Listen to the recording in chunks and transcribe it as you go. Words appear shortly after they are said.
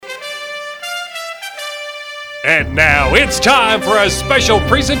And now it's time for a special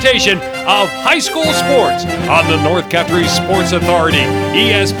presentation of high school sports on the North Country Sports Authority,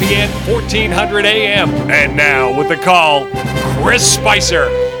 ESPN 1400 AM. And now with the call, Chris Spicer.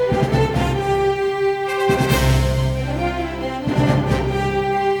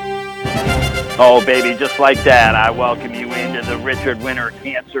 Oh, baby, just like that, I welcome you into the Richard Winter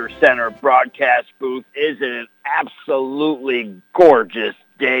Cancer Center broadcast booth. Isn't it an absolutely gorgeous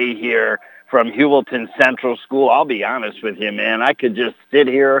day here from Heuvelton Central School? I'll be honest with you, man. I could just sit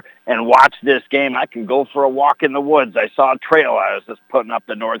here and watch this game. I could go for a walk in the woods. I saw a trail. I was just putting up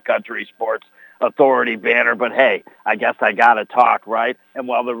the North Country Sports Authority banner, but hey, I guess I gotta talk, right? And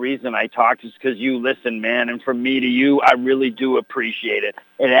well, the reason I talk is because you listen, man, and from me to you, I really do appreciate it.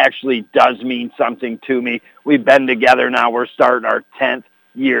 It actually does mean something to me. We've been together now. We're starting our 10th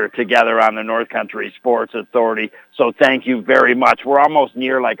year together on the North Country Sports Authority, so thank you very much. We're almost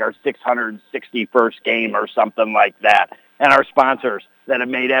near like our 661st game or something like that. And our sponsors that have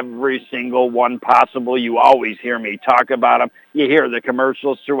made every single one possible, you always hear me talk about them. You hear the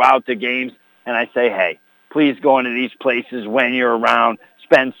commercials throughout the games. And I say, hey, please go into these places when you're around,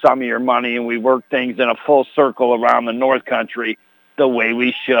 spend some of your money, and we work things in a full circle around the North Country the way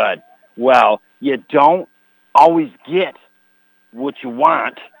we should. Well, you don't always get what you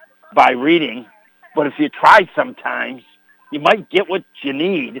want by reading, but if you try sometimes, you might get what you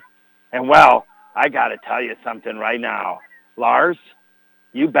need. And, well, I got to tell you something right now. Lars,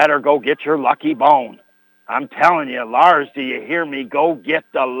 you better go get your lucky bone. I'm telling you, Lars, do you hear me? Go get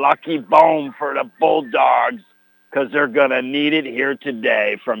the lucky bone for the Bulldogs because they're going to need it here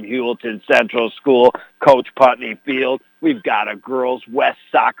today from Heuvelton Central School, Coach Putney Field. We've got a girls' West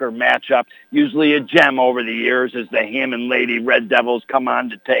soccer matchup, usually a gem over the years as the Hammond Lady Red Devils come on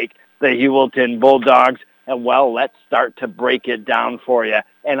to take the Heuvelton Bulldogs. And, well, let's start to break it down for you.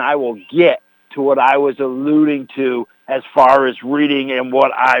 And I will get to what I was alluding to as far as reading and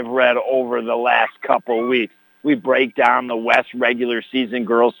what I've read over the last couple of weeks. We break down the West regular season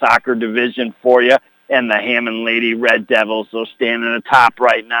girls soccer division for you, and the Hammond Lady Red Devils, they'll stand in the top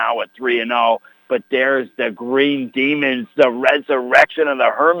right now at 3-0. But there's the Green Demons, the resurrection of the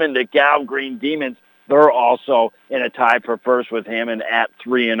Herman DeKalb Green Demons. They're also in a tie for first with Hammond at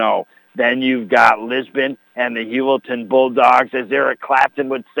 3-0. Then you've got Lisbon and the Heuvelton Bulldogs. As Eric Clapton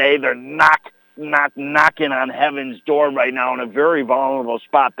would say, they're not knocking on heaven's door right now in a very vulnerable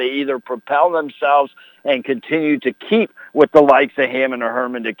spot. They either propel themselves and continue to keep with the likes of Hammond or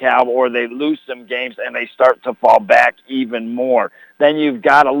Herman DeKalb, or they lose some games and they start to fall back even more. Then you've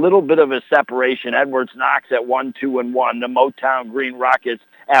got a little bit of a separation. Edwards Knox at 1-2-1, the Motown Green Rockets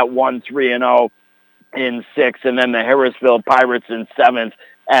at 1-3-0 in 6th, and then the Harrisville Pirates in 7th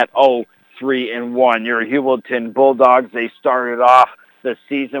at 0-3-1. Your Heuvelton Bulldogs, they started off the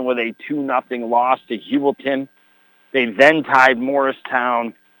season with a 2-0 loss to Heuvelton. They then tied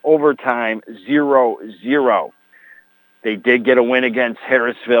Morristown overtime 0-0. They did get a win against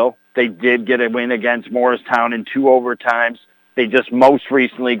Harrisville. They did get a win against Morristown in 2 overtimes. They just most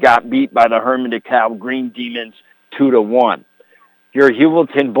recently got beat by the Herman DeKalb Green Demons 2-1. Your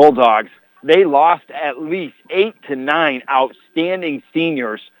Heuvelton Bulldogs, they lost at least 8 to 9 outstanding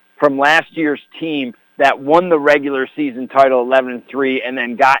seniors from last year's team that won the regular season title 11-3 and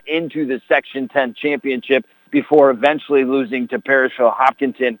then got into the Section 10 championship before eventually losing to Parishville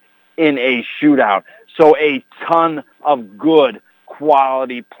Hopkinton in a shootout. So a ton of good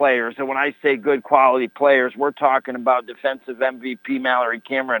quality players. And when I say good quality players, we're talking about defensive MVP Mallory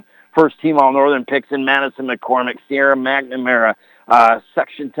Cameron, first team All-Northern picks in Madison McCormick, Sierra McNamara,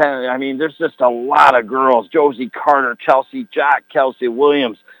 Section 10. I mean, there's just a lot of girls. Josie Carter, Chelsea Jock, Kelsey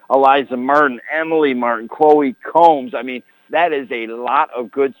Williams, Eliza Martin, Emily Martin, Chloe Combs. I mean, that is a lot of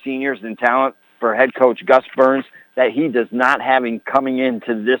good seniors and talent for head coach Gus Burns that he does not have coming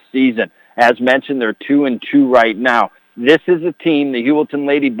into this season. As mentioned, they're 2-2 right now. This is a team, the Heuvelton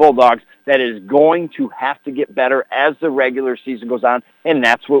Lady Bulldogs, that is going to have to get better as the regular season goes on, and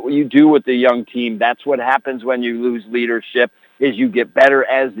that's what you do with the young team. That's what happens when you lose leadership, is you get better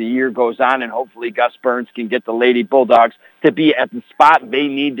as the year goes on, and hopefully Gus Burns can get the Lady Bulldogs to be at the spot they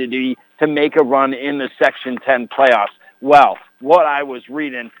need to be to make a run in the Section 10 playoffs. Well, what I was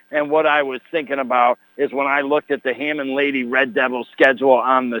reading and what I was thinking about is when I looked at the Hammond Lady Red Devils schedule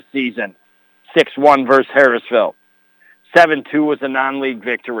on the season. 6-1 versus Harrisville. 7-2 was a non-league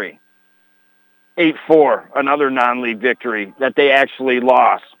victory. 8-4, another non-league victory that they actually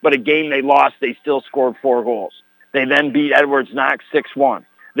lost. But a game they lost, they still scored 4 goals. They then beat Edwards Knox 6-1.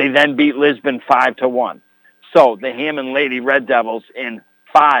 They then beat Lisbon 5-1. So the Hammond Lady Red Devils in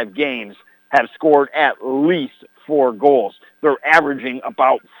 5 games have scored at least 4 goals. They're averaging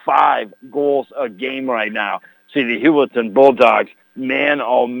about 5 goals a game right now. See, the Heuvelton Bulldogs, man,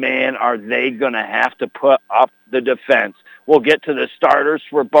 oh man, are they going to have to put up the defense. We'll get to the starters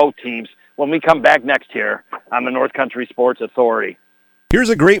for both teams when we come back next here on the North Country Sports Authority. Here's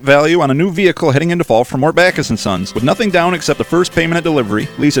a great value on a new vehicle heading into fall from Mort Backus & Sons. With nothing down except the first payment at delivery,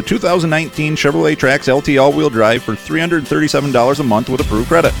 lease a 2019 Chevrolet Trax LT all-wheel drive for $337 a month with approved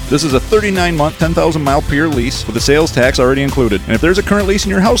credit. This is a 39-month, 10,000-mile per year lease with the sales tax already included. And if there's a current lease in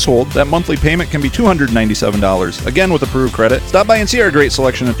your household, that monthly payment can be $297, again with approved credit. Stop by and see our great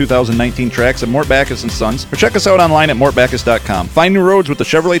selection of 2019 Trax at Mort Backus & Sons, or check us out online at mortbackus.com. Find new roads with the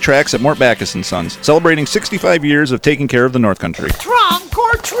Chevrolet Trax at Mort Backus & Sons, celebrating 65 years of taking care of the North Country. Trunk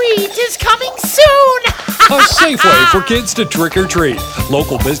or treat is coming soon! A safe way for kids to trick or treat.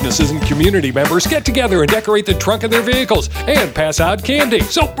 Local businesses and community members get together and decorate the trunk of their vehicles and pass out candy.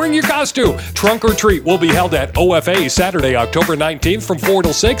 So bring your costume. Trunk or Treat will be held at OFA Saturday, October 19th from 4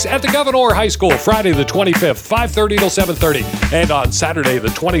 till 6 at the Governor High School, Friday the 25th, 5:30 till 7:30, and on Saturday the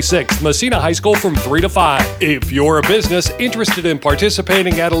 26th, Messina High School from 3 to 5. If you're a business interested in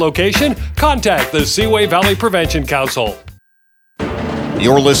participating at a location, contact the Seaway Valley Prevention Council.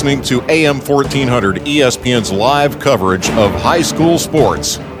 You're listening to AM 1400 ESPN's live coverage of high school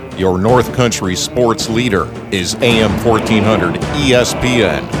sports. Your North Country sports leader is AM 1400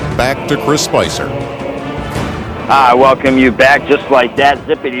 ESPN. Back to Chris Spicer. I welcome you back just like that.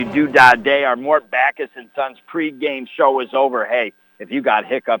 Zippity-doo-dah day. Our Mort Backus & Sons pregame show is over. Hey, if you got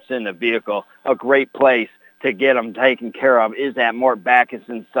hiccups in the vehicle, a great place to get them taken care of is at Mort Backus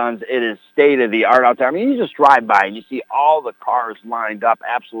 & Sons. It is state-of-the-art out there. I mean, you just drive by and you see all the cars lined up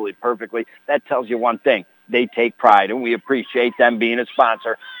absolutely perfectly. That tells you one thing. They take pride, and we appreciate them being a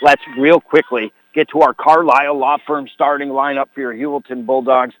sponsor. Let's real quickly get to our Carlisle Law Firm starting lineup for your Heuvelton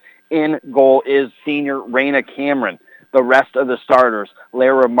Bulldogs. In goal is senior Raina Cameron. The rest of the starters,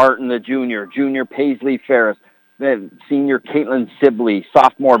 Lara Martin, the junior Paisley Ferris, then senior Caitlin Sibley,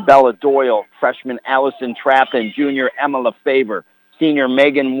 sophomore Bella Doyle, freshman Allison Trappin, junior Emma LaFavor, senior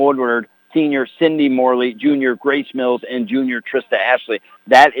Megan Woodward, senior Cindy Morley, junior Grace Mills, and junior Trista Ashley.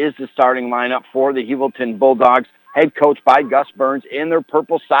 That is the starting lineup for the Heuvelton Bulldogs, head coached by Gus Burns in their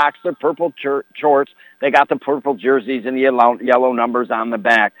purple socks, their purple shorts. They got the purple jerseys and the yellow numbers on the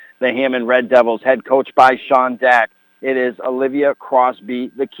back. The Hammond Red Devils, head coached by Sean Dack. It is Olivia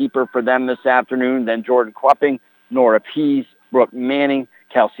Crosby, the keeper for them this afternoon, then Jordan Quapping, Nora Pease, Brooke Manning,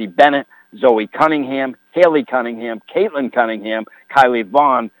 Kelsey Bennett, Zoe Cunningham, Haley Cunningham, Caitlin Cunningham, Kylie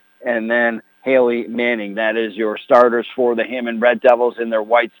Vaughn, and then Haley Manning. That is your starters for the Hammond Red Devils in their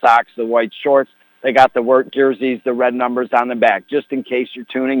white socks, the white shorts. They got the work jerseys, the red numbers on the back, just in case you're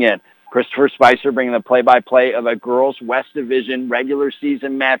tuning in. Christopher Spicer bringing the play-by-play of a girls' West Division regular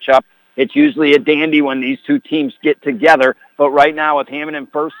season matchup. It's usually a dandy when these two teams get together, but right now with Hammond in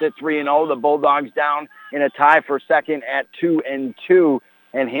first at 3-0, the Bulldogs down in a tie for second at 2-2,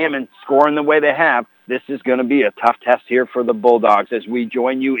 and Hammond scoring the way they have. This is going to be a tough test here for the Bulldogs as we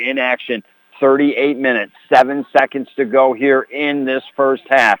join you in action. 38 minutes, 7 seconds to go here in this first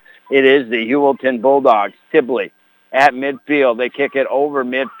half. It is the Heuvelton Bulldogs. Sibley at midfield. They kick it over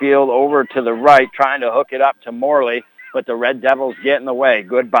midfield, over to the right, trying to hook it up to Morley, but the Red Devils get in the way.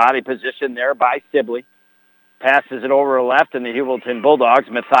 Good body position there by Sibley. Passes it over to left, and the Heuvelton Bulldogs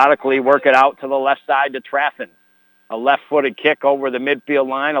methodically work it out to the left side to Traffin. A left-footed kick over the midfield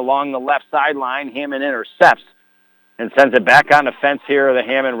line along the left sideline. Hammond intercepts and sends it back on the fence here of the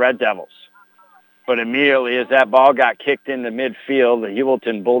Hammond Red Devils. But immediately as that ball got kicked into midfield, the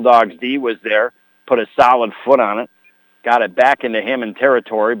Heuvelton Bulldogs D was there, put a solid foot on it, got it back into Hammond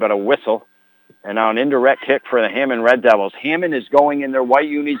territory, but a whistle. And now an indirect kick for the Hammond Red Devils. Hammond is going in their white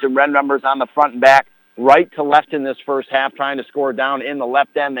unis and red numbers on the front and back, right to left in this first half, trying to score down in the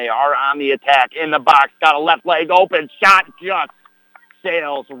left end. They are on the attack. In the box, got a left leg open. Shot just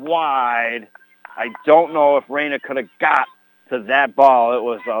sails wide. I don't know if Raina could have got to that ball. It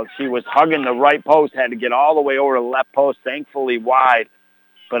was she was hugging the right post, had to get all the way over to the left post, thankfully wide.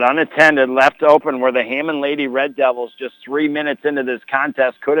 But unattended, left open where the Hammond Lady Red Devils, just 3 minutes into this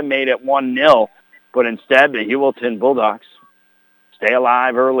contest, could have made it 1-0. But instead, the Heuvelton Bulldogs stay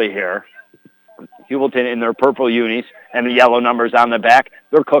alive early here. Heuvelton in their purple unis and the yellow numbers on the back.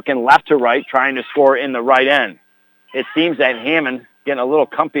 They're cooking left to right, trying to score in the right end. It seems that Hammond getting a little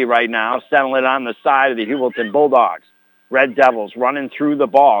comfy right now, settling on the side of the Heuvelton Bulldogs. Red Devils running through the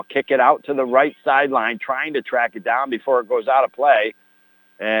ball, kick it out to the right sideline, trying to track it down before it goes out of play.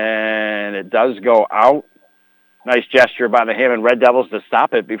 And it does go out. Nice gesture by the Hammond Red Devils to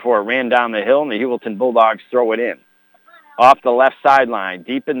stop it before it ran down the hill, and the Heuvelton Bulldogs throw it in. off the left sideline,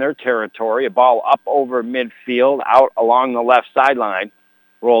 deep in their territory. A ball up over midfield, out along the left sideline.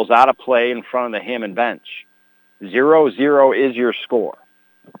 Rolls out of play in front of the Hammond bench. 0-0 is your score.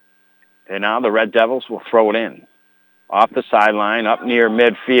 And now the Red Devils will throw it in. Off the sideline, up near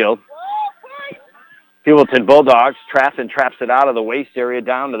midfield. Heuvelton Bulldogs, Trafton traps it out of the waist area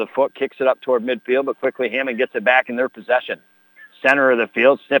down to the foot, kicks it up toward midfield, but quickly Hammond gets it back in their possession. Center of the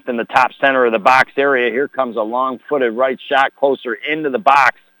field, sniffing the top center of the box area. Here comes a long-footed right shot closer into the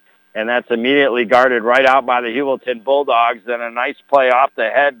box, and that's immediately guarded right out by the Heuvelton Bulldogs. Then a nice play off the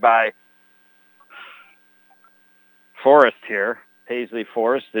head by Forrest here, Paisley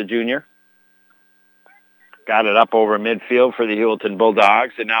Forrest, the junior. Got it up over midfield for the Heuvelton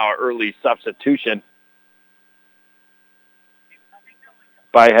Bulldogs, and now an early substitution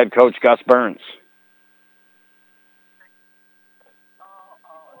by head coach Gus Burns.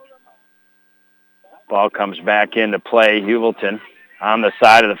 Ball comes back into play. Heuvelton on the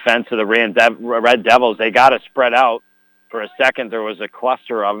side of the fence of the Red Devils. They got to spread out. For a second, there was a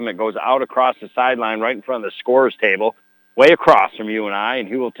cluster of them. It goes out across the sideline right in front of the scorer's table, way across from you and I, and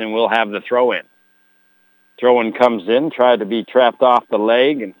Heuvelton will have the throw-in. Throw-in comes in, tried to be trapped off the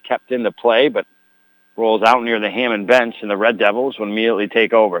leg and kept into play, but rolls out near the Hammond bench, and the Red Devils will immediately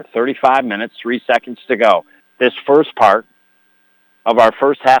take over. 35 minutes, 3 seconds to go. This first part of our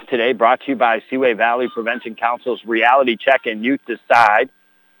first half today brought to you by Seaway Valley Prevention Council's Reality Check and Youth Decide.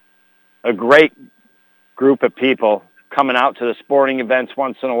 A great group of people coming out to the sporting events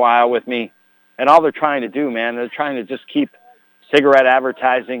once in a while with me. And all they're trying to do, man, they're trying to just keep cigarette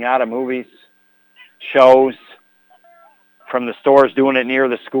advertising out of movies, shows, from the stores doing it near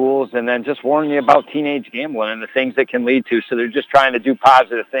the schools, and then just warning you about teenage gambling and the things that can lead to. So they're just trying to do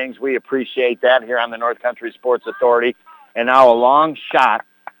positive things. We appreciate that here on the North Country Sports Authority. And now a long shot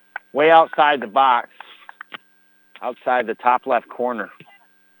way outside the box, outside the top left corner,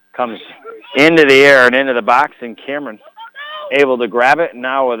 comes into the air and into the box, and Cameron able to grab it. And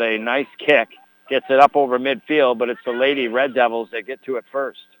now with a nice kick, gets it up over midfield, but it's the Lady Red Devils that get to it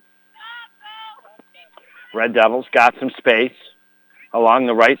first. Red Devils got some space along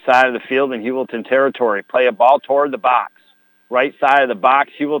the right side of the field in Heuvelton territory. Play a ball toward the box. Right side of the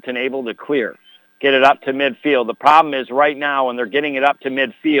box, Heuvelton able to clear. Get it up to midfield. The problem is right now when they're getting it up to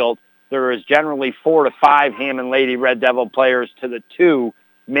midfield, there is generally 4 to 5 Hammond Lady Red Devil players to the 2,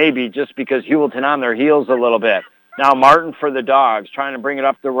 maybe just because Heuvelton on their heels a little bit. Now Martin for the Dogs, trying to bring it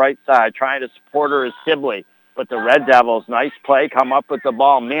up the right side, trying to support her as Sibley. But the Red Devils, nice play, come up with the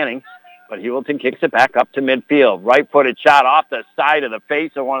ball. Manning. But Heuvelton kicks it back up to midfield. Right-footed shot off the side of the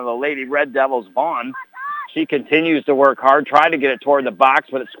face of one of the Lady Red Devils, Vaughn. She continues to work hard, try to get it toward the box,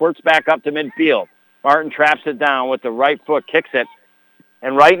 but it squirts back up to midfield. Martin traps it down with the right foot, kicks it.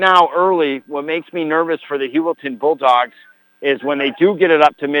 And right now, early, what makes me nervous for the Heuvelton Bulldogs is when they do get it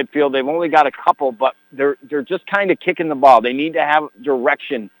up to midfield, they've only got a couple, but they're just kind of kicking the ball. They need to have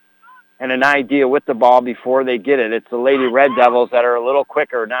direction and an idea with the ball before they get it. It's the Lady Red Devils that are a little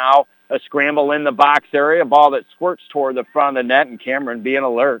quicker now. A scramble in the box area, a ball that squirts toward the front of the net, and Cameron, being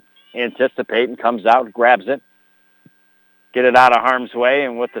alert, anticipating, comes out, grabs it, get it out of harm's way,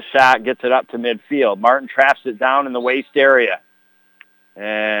 and with the shot, gets it up to midfield. Martin traps it down in the waist area,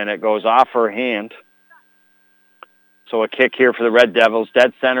 and it goes off her hand. So a kick here for the Red Devils,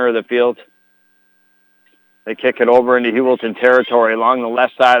 dead center of the field. They kick it over into Heuvelton territory along the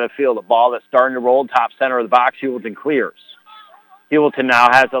left side of the field. A ball that's starting to roll, top center of the box, Heuvelton clears. Heuvelton now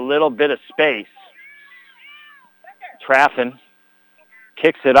has a little bit of space. Trafton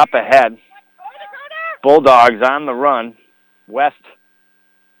kicks it up ahead. Bulldogs on the run. West.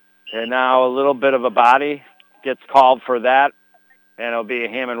 And now a little bit of a body gets called for that. And it'll be a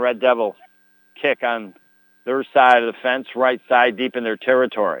Hammond Red Devil kick on their side of the fence, right side, deep in their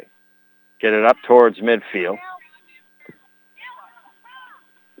territory. Get it up towards midfield.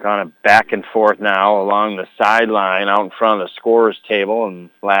 Kind of back and forth now along the sideline out in front of the scorer's table,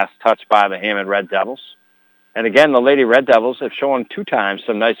 and last touch by the Hammond Red Devils. And again, the Lady Red Devils have shown 2 times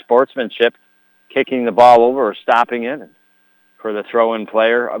some nice sportsmanship, kicking the ball over or stopping it for the throw-in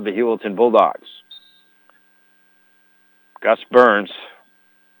player of the Heuvelton Bulldogs. Gus Burns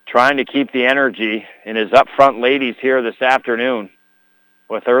trying to keep the energy in his up-front ladies here this afternoon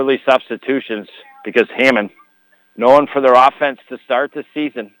with early substitutions, because Hammond, known for their offense to start the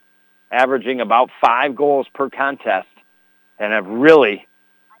season, averaging about 5 goals per contest, and have really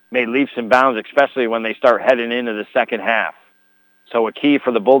made leaps and bounds, especially when they start heading into the second half. So a key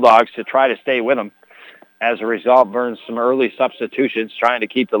for the Bulldogs to try to stay with them. As a result, Burns some early substitutions, trying to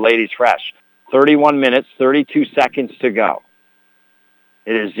keep the ladies fresh. 31 minutes, 32 seconds to go.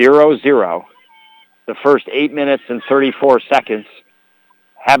 It is 0-0 the first 8 minutes and 34 seconds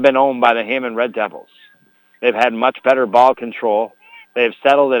have been owned by the Hammond Red Devils. They've had much better ball control. They've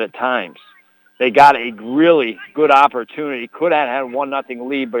settled it at times. They got a really good opportunity. Could have had 1-0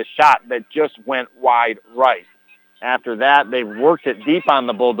 lead, but a shot that just went wide right. After that, they've worked it deep on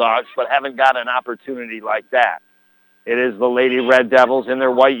the Bulldogs, but haven't got an opportunity like that. It is the Lady Red Devils in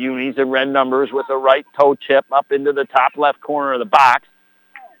their white unis and red numbers with a right toe chip up into the top left corner of the box.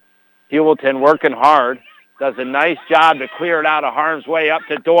 Heuvelton working hard. Does a nice job to clear it out of harm's way up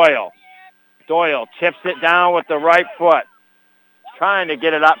to Doyle. Doyle chips it down with the right foot. Trying to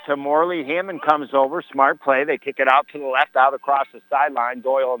get it up to Morley. Hammond comes over. Smart play. They kick it out to the left, out across the sideline.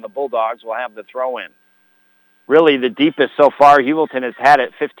 Doyle and the Bulldogs will have the throw in. Really, the deepest so far, Heuvelton has had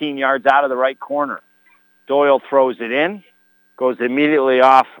it 15 yards out of the right corner. Doyle throws it in. Goes immediately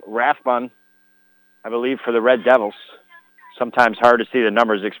off Rathbun, I believe, for the Red Devils. Sometimes hard to see the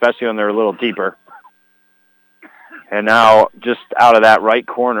numbers, especially when they're a little deeper. And now, just out of that right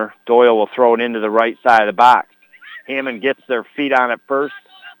corner, Doyle will throw it into the right side of the box. Hammond gets their feet on it first,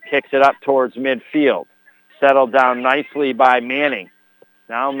 kicks it up towards midfield. Settled down nicely by Manning.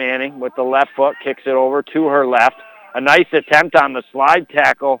 Now Manning with the left foot kicks it over to her left. A nice attempt on the slide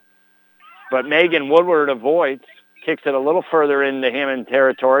tackle, but Megan Woodward avoids. Kicks it a little further into Hammond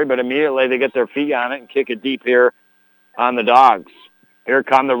territory, but immediately they get their feet on it and kick it deep here on the Dogs. Here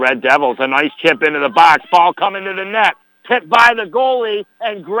come the Red Devils. A nice chip into the box. Ball coming to the net. Tipped by the goalie,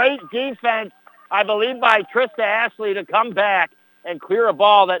 and great defense, I believe, by Trista Ashley to come back and clear a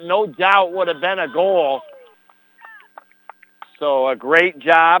ball that no doubt would have been a goal. So a great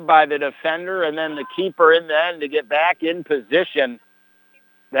job by the defender and then the keeper in the end to get back in position.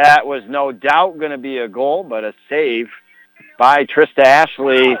 That was no doubt going to be a goal, but a save by Trista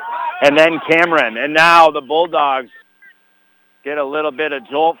Ashley and then Cameron. And now the Bulldogs get a little bit of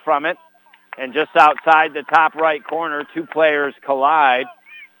jolt from it. And just outside the top right corner, two players collide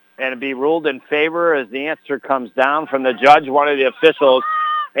and be ruled in favor as the answer comes down from the judge, one of the officials.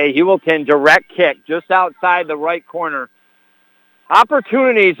 A Heuvelton direct kick just outside the right corner.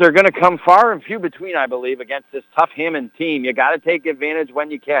 Opportunities are going to come far and few between, I believe, against this tough Hammond team. You got to take advantage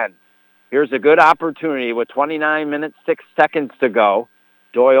when you can. Here's a good opportunity with 29 minutes, 6 seconds to go.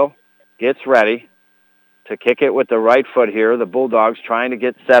 Doyle gets ready to kick it with the right foot here. The Bulldogs trying to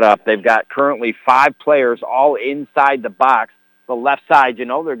get set up. They've got currently 5 players all inside the box. The left side, you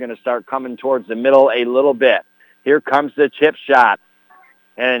know, they're going to start coming towards the middle a little bit. Here comes the chip shot.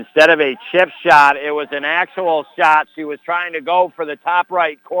 And instead of a chip shot, it was an actual shot. She was trying to go for the top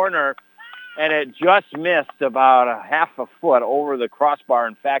right corner, and it just missed about a half a foot over the crossbar.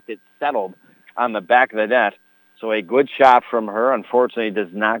 In fact, it settled on the back of the net. So a good shot from her, unfortunately,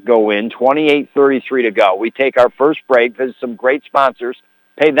 does not go in. 28:33 to go. We take our first break, visit some great sponsors,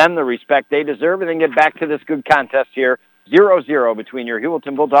 pay them the respect they deserve, and then get back to this good contest here. 0-0 between your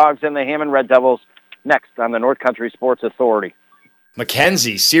Heuvelton Bulldogs and the Hammond Red Devils next on the North Country Sports Authority.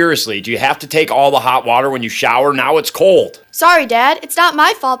 Mackenzie, seriously, do you have to take all the hot water when you shower? Now it's cold. Sorry, Dad. It's not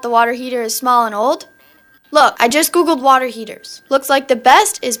my fault the water heater is small and old. Look, I just Googled water heaters. Looks like the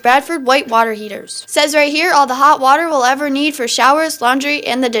best is Bradford White Water Heaters. Says right here all the hot water we'll ever need for showers, laundry,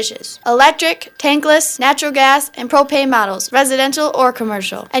 and the dishes. Electric, tankless, natural gas, and propane models, residential or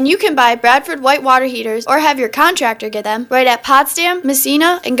commercial. And you can buy Bradford White Water Heaters or have your contractor get them right at Potsdam,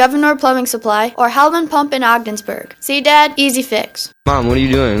 Messina, and Governor Plumbing Supply or Howland Pump in Ogdensburg. See, Dad? Easy fix. Mom, what are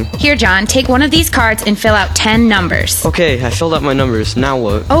you doing? Here, John, take one of these cards and fill out 10 numbers. Okay, I filled out my numbers. Now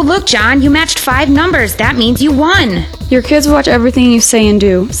what? Oh, look, John, you matched 5 numbers. That means you won. Your kids watch everything you say and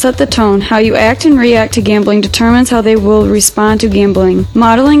do. Set the tone. How you act and react to gambling determines how they will respond to gambling.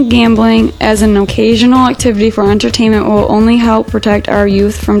 Modeling gambling as an occasional activity for entertainment will only help protect our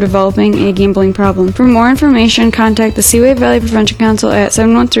youth from developing a gambling problem. For more information, contact the Seaway Valley Prevention Council at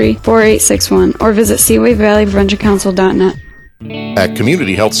 713-4861 or visit seawayvalleypreventioncouncil.net. At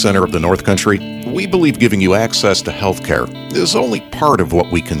Community Health Center of the North Country, we believe giving you access to health care is only part of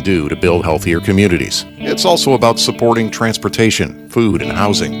what we can do to build healthier communities. It's also about supporting transportation, food, and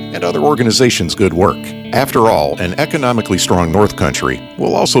housing, and other organizations' good work. After all, an economically strong North Country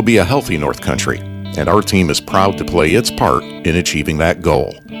will also be a healthy North Country, and our team is proud to play its part in achieving that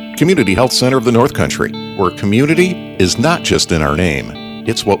goal. Community Health Center of the North Country, where community is not just in our name,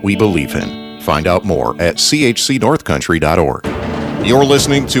 it's what we believe in. Find out more at chcnorthcountry.org. You're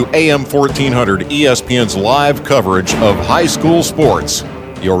listening to AM 1400 ESPN's live coverage of high school sports.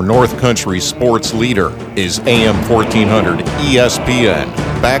 Your North Country sports leader is AM 1400 ESPN.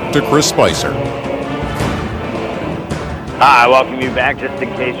 Back to Chris Spicer. Hi, welcome you back. Just in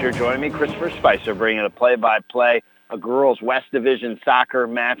case you're joining me, Christopher Spicer bringing the play-by-play a girls' West Division soccer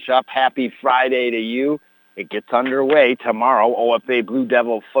matchup. Happy Friday to you. It gets underway tomorrow, OFA Blue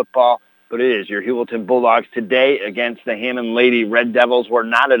Devil football, but it is your Heuvelton Bulldogs today against the Hammond Lady Red Devils. We're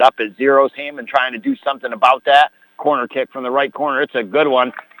knotted up at zeros. Hammond trying to do something about that. Corner kick from the right corner. It's a good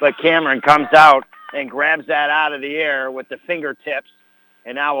one, but Cameron comes out and grabs that out of the air with the fingertips,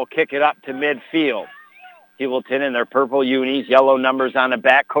 and now we'll kick it up to midfield. Heuvelton in their purple unis, yellow numbers on the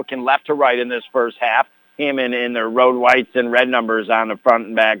back, cooking left to right in this first half. Hammond in their road whites and red numbers on the front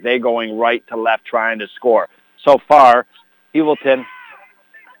and back. They going right to left trying to score. So far, Heuvelton,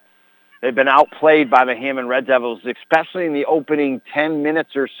 they've been outplayed by the Hammond Red Devils, especially in the opening 10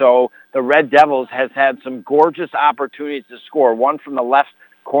 minutes or so. The Red Devils has had some gorgeous opportunities to score. One from the left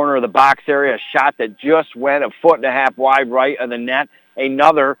corner of the box area, a shot that just went 1.5 feet wide right of the net.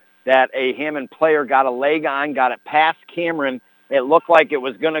 Another that a Hammond player got a leg on, got it past Cameron. It looked like it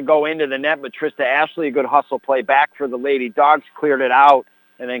was going to go into the net, but Trista Ashley, a good hustle play back for the Lady Dogs, cleared it out,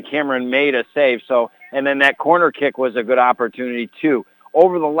 and then Cameron made a save. And then that corner kick was a good opportunity, too.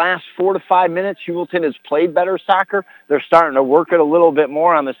 Over the last 4 to 5 minutes, Heuvelton has played better soccer. They're starting to work it a little bit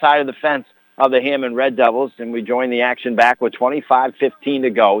more on the side of the fence of the Hammond Red Devils, and we join the action back with 25:15 to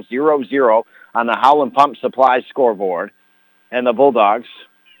go, 0-0 on the Howland Pump Supply scoreboard. And the Bulldogs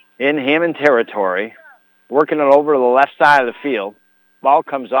in Hammond territory, working it over to the left side of the field. Ball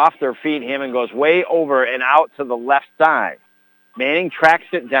comes off their feet. Hammond goes way over and out to the left side. Manning tracks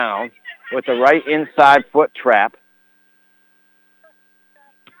it down with the right inside foot trap.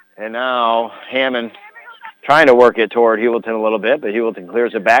 And now Hammond trying to work it toward Heuvelton a little bit, but Heuvelton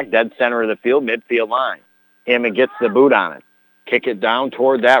clears it back, dead center of the field, midfield line. Hammond gets the boot on it. Kick it down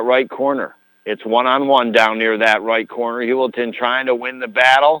toward that right corner. It's one-on-one down near that right corner. Heuvelton trying to win the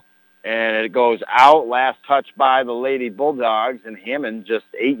battle. And it goes out, last touch by the Lady Bulldogs, and Hammond just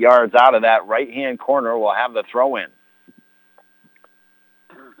 8 yards out of that right-hand corner will have the throw-in.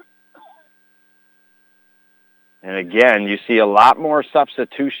 And again, you see a lot more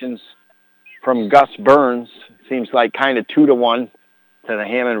substitutions from Gus Burns. Seems like kind of 2-1 to the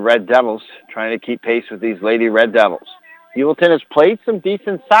Hammond Red Devils, trying to keep pace with these Lady Red Devils. Heuvelton has played some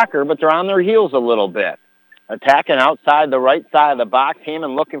decent soccer, but they're on their heels a little bit. Attacking outside the right side of the box.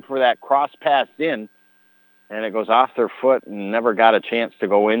 Hammond looking for that cross pass in. And it goes off their foot and never got a chance to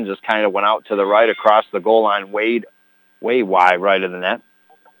go in. Just kind of went out to the right across the goal line, way wide right of the net.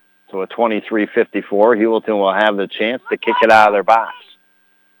 So a 23-54. Heuvelton will have the chance to kick it out of their box.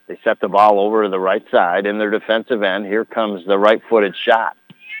 They set the ball over to the right side in their defensive end. Here comes the right-footed shot.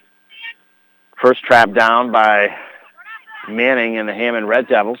 First trap down by Manning and the Hammond Red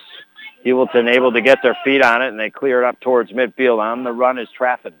Devils. Heuvelton able to get their feet on it, and they clear it up towards midfield. On the run is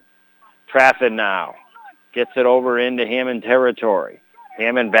Trafford. Trafford now gets it over into Hammond territory.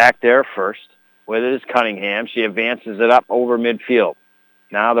 Hammond back there first. With it is Cunningham. She advances it up over midfield.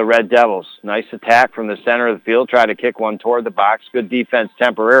 Now the Red Devils. Nice attack from the center of the field. Try to kick one toward the box. Good defense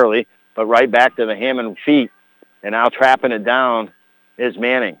temporarily, but right back to the Hammond feet. And now trapping it down is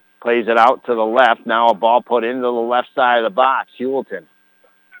Manning. Plays it out to the left. Now a ball put into the left side of the box. Heuvelton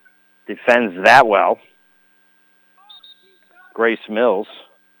defends that well. Grace Mills.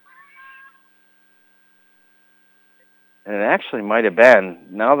 And it actually might have been,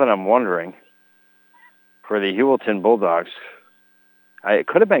 now that I'm wondering, for the Heuvelton Bulldogs, it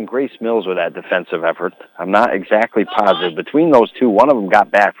could have been Grace Mills with that defensive effort. I'm not exactly positive. Between those two, one of them got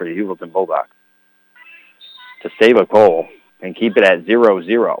back for the Heuvelton Bulldogs to save a goal and keep it at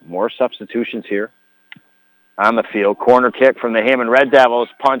 0-0. More substitutions here on the field. Corner kick from the Hammond Red Devils,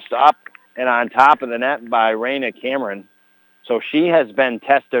 punched up and on top of the net by Raina Cameron. So she has been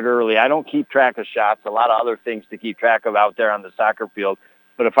tested early. I don't keep track of shots. A lot of other things to keep track of out there on the soccer field.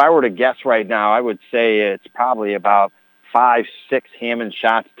 But if I were to guess right now, I would say it's probably about 5-6 Hammond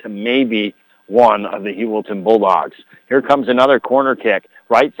shots to maybe one of the Heuvelton Bulldogs. Here comes another corner kick.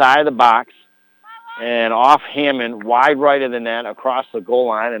 Right side of the box. And off Hammond, wide right of the net, across the goal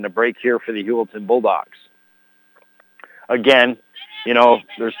line, and a break here for the Heuvelton Bulldogs. Again, you know,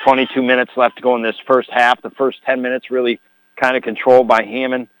 there's 22 minutes left to go in this first half. The first 10 minutes really kind of controlled by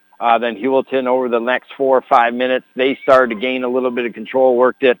Hammond. Then Heuvelton over the next 4 or 5 minutes, they started to gain a little bit of control,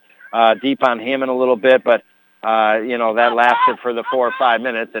 worked it deep on Hammond a little bit, but, that lasted for the 4 or 5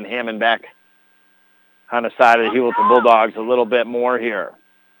 minutes, and Hammond back on the side of the Heuvelton Bulldogs a little bit more here.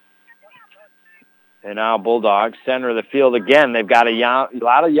 And now Bulldogs, center of the field again. They've got a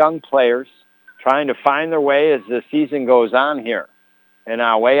lot of young players trying to find their way as the season goes on here. And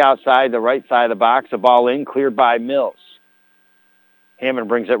now way outside the right side of the box, a ball in, cleared by Mills. Hammond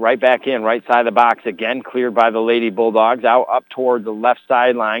brings it right back in, right side of the box again, cleared by the Lady Bulldogs, out up toward the left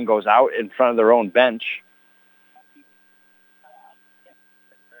sideline, goes out in front of their own bench.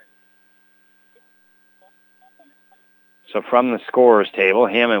 So from the scorer's table,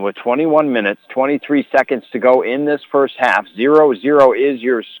 Hammond with 21 minutes, 23 seconds to go in this first half. 0-0 is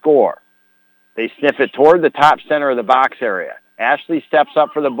your score. They sniff it toward the top center of the box area. Ashley steps up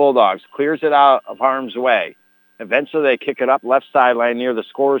for the Bulldogs, clears it out of harm's way. Eventually they kick it up left sideline near the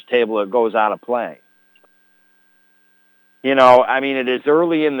scorer's table. It goes out of play. You know, I mean, it is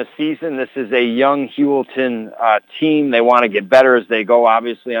early in the season. This is a young Heuvelton team. They want to get better as they go,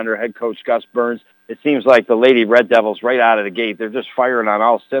 obviously, under head coach Gus Burns. It seems like the Lady Red Devils right out of the gate, they're just firing on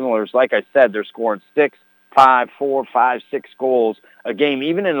all cylinders. Like I said, they're scoring 6, 5, 4, 5, 6 goals a game.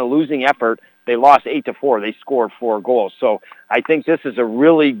 Even in a losing effort, they lost 8-4. They scored 4 goals. So I think this is a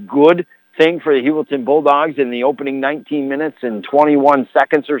really good thing for the Heuvelton Bulldogs in the opening 19 minutes and 21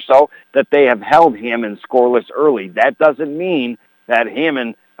 seconds or so that they have held Hammond scoreless early. That doesn't mean that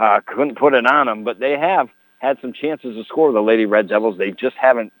Hammond couldn't put it on them, but they have had some chances to score, the Lady Red Devils. They just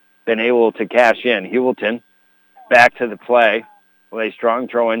haven't been able to cash in. Heuvelton back to the play with a strong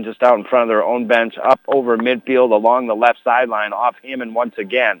throw in just out in front of their own bench, up over midfield along the left sideline, off Hammond once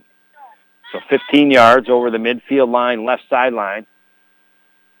again. So 15 yards over the midfield line, left sideline.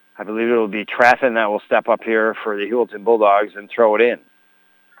 I believe it will be Traffin that will step up here for the Heuvelton Bulldogs and throw it in.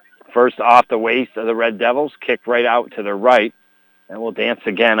 First off the waist of the Red Devils, kicked right out to the right, and will dance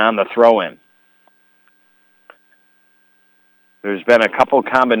again on the throw-in. There's been a couple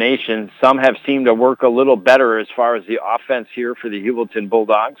combinations. Some have seemed to work a little better as far as the offense here for the Heuvelton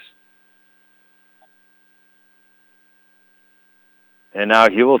Bulldogs. And now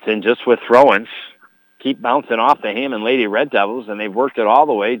Heuvelton just with throw-ins keep bouncing off the Hammond Lady Red Devils, and they've worked it all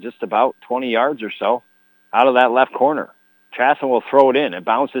the way just about 20 yards or so out of that left corner. Traffin will throw it in. It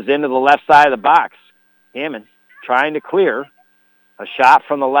bounces into the left side of the box. Hammond trying to clear. A shot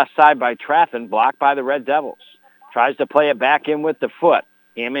from the left side by Traffin, blocked by the Red Devils. Tries to play it back in with the foot.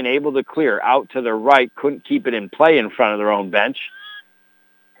 Hammond able to clear out to the right. Couldn't keep it in play in front of their own bench.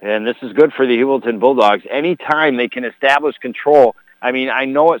 And this is good for the Heuvelton Bulldogs. Anytime they can establish control. I mean, I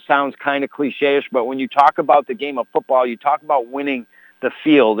know it sounds kind of cliche-ish, but when you talk about the game of football, you talk about winning the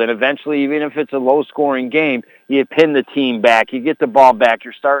field, and eventually, even if it's a low-scoring game, you pin the team back, you get the ball back,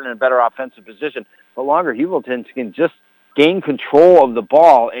 you're starting in a better offensive position. The longer Heuvelton can just gain control of the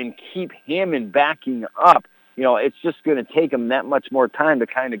ball and keep Hammond backing up, you know, it's just going to take them that much more time to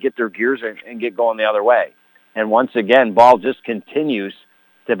kind of get their gears and get going the other way. And once again, ball just continues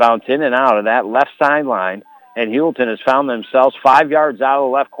to bounce in and out of that left sideline. And Heuvelton has found themselves 5 yards out of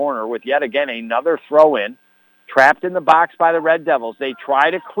the left corner with yet again another throw-in. Trapped in the box by the Red Devils. They try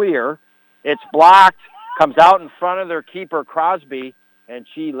to clear. It's blocked. Comes out in front of their keeper, Crosby. And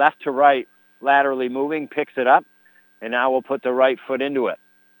she left to right, laterally moving, picks it up. And now we'll put the right foot into it.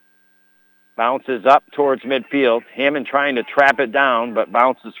 Bounces up towards midfield. Hammond trying to trap it down, but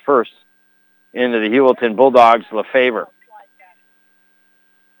bounces first into the Heuvelton Bulldogs, LeFevre.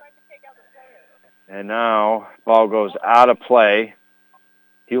 And now ball goes out of play.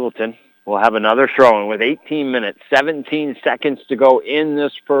 Heuvelton will have another throw-in with 18 minutes, 17 seconds to go in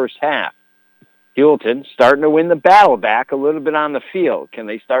this first half. Heuvelton starting to win the battle back a little bit on the field. Can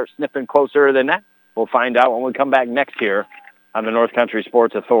they start sniffing closer to the net? We'll find out when we come back next year on the North Country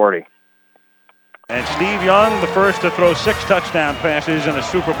Sports Authority. And Steve Young, the first to throw 6 touchdown passes in a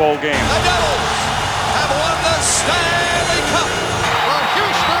Super Bowl game. The Devils have won the Stanley Cup. The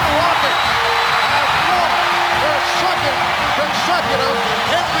Houston Rockets have won their second consecutive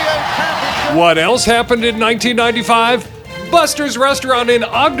NBA championship. What else happened in 1995? Buster's Restaurant in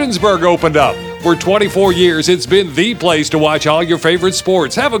Ogdensburg opened up. For 24 years, it's been the place to watch all your favorite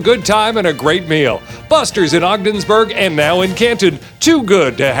sports, have a good time, and a great meal. Buster's in Ogdensburg and now in Canton. Too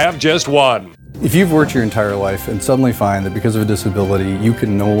good to have just one. If you've worked your entire life and suddenly find that because of a disability, you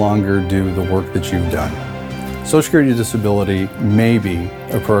can no longer do the work that you've done, Social Security Disability may be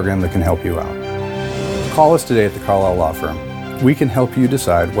a program that can help you out. Call us today at the Carlisle Law Firm. We can help you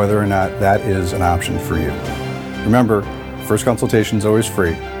decide whether or not that is an option for you. Remember, first consultation is always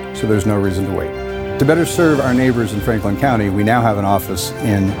free, so there's no reason to wait. To better serve our neighbors in Franklin County, we now have an office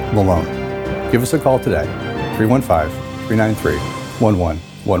in Malone. Give us a call today,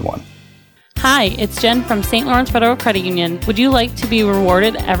 315-393-1111. Hi, it's Jen from St. Lawrence Federal Credit Union. Would you like to be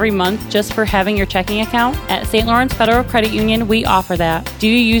rewarded every month just for having your checking account? At St. Lawrence Federal Credit Union, we offer that. Do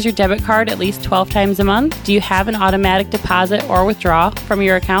you use your debit card at least 12 times a month? Do you have an automatic deposit or withdrawal from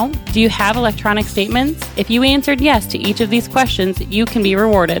your account? Do you have electronic statements? If you answered yes to each of these questions, you can be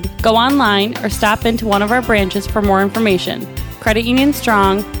rewarded. Go online or stop into one of our branches for more information. Credit Union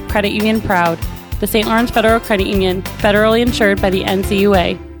Strong, Credit Union Proud. The St. Lawrence Federal Credit Union, federally insured by the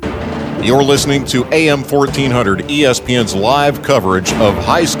NCUA. You're listening to AM 1400 ESPN's live coverage of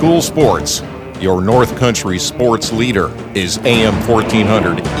high school sports. Your North Country sports leader is AM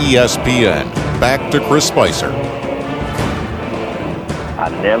 1400 ESPN. Back to Chris Spicer. I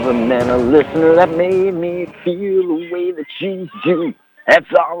never met a listener that made me feel the way that you do. That's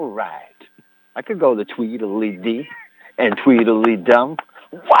all right. I could go the Tweedledee and Tweedledum.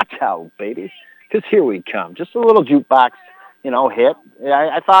 Watch out, baby, because here we come. Just a little jukebox, hit.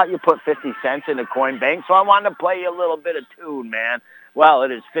 I thought you put 50 cents in a coin bank, so I wanted to play you a little bit of tune, man. Well,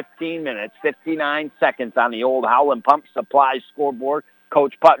 it is 15 minutes, 59 seconds on the old Howland Pump Supply scoreboard.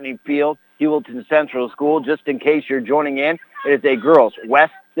 Coach Putney Field, Heuvelton Central School. Just in case you're joining in, it is a girls'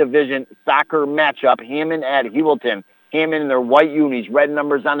 West Division soccer matchup. Hammond at Heuvelton. Hammond in their white unis, red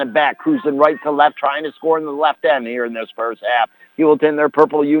numbers on the back, cruising right to left, trying to score in the left end here in this first half. Heuvelton, their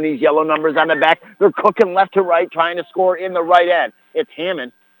purple unis, yellow numbers on the back. They're cooking left to right, trying to score in the right end. It's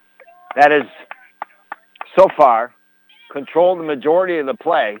Hammond that is, so far, controlled the majority of the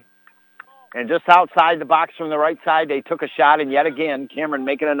play. And just outside the box from the right side, they took a shot, and yet again, Cameron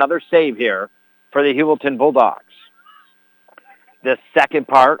making another save here for the Heuvelton Bulldogs. The second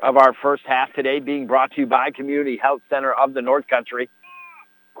part of our first half today being brought to you by Community Health Center of the North Country.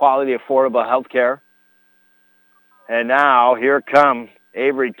 Quality, affordable health care. And now here come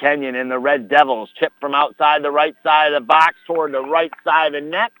Avery Kenyon and the Red Devils. Chip from outside the right side of the box toward the right side of the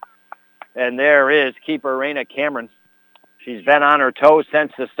net. And there is keeper Raina Cameron. She's been on her toes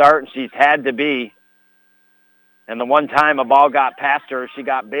since the start, and she's had to be. And the one time a ball got past her, she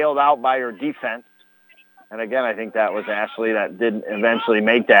got bailed out by her defense. And again, I think that was Ashley that did eventually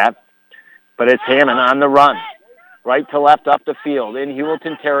make that. But it's Hammond on the run. Right to left up the field in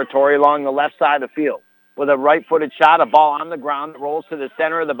Heuvelton territory along the left side of the field. With a right-footed shot, a ball on the ground that rolls to the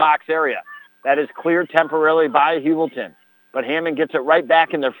center of the box area. That is cleared temporarily by Heuvelton. But Hammond gets it right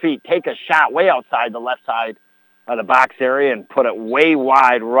back in their feet. Take a shot way outside the left side of the box area and put it way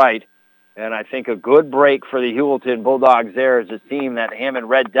wide right. And I think a good break for the Heuvelton Bulldogs there is a team that Hammond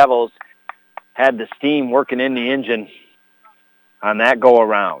Red Devils had the steam working in the engine on that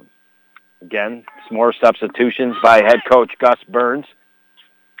go-around. Again, some more substitutions by head coach Gus Burns.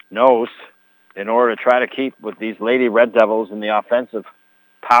 Knows in order to try to keep with these Lady Red Devils and the offensive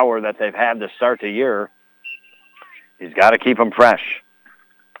power that they've had to start the year, he's got to keep them fresh.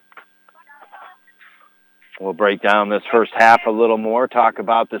 We'll break down this first half a little more, talk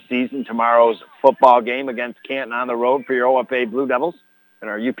about the season, tomorrow's football game against Canton on the road for your OFA Blue Devils, and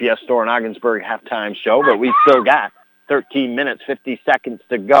our UPS store in Ogdensburg halftime show, but we still got 13 minutes, 50 seconds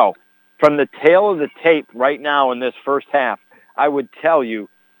to go. From the tail of the tape right now in this first half, I would tell you,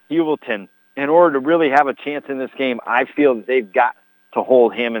 Heuvelton, in order to really have a chance in this game, I feel that they've got to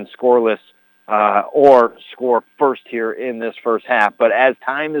hold Hammond scoreless or score first here in this first half. But as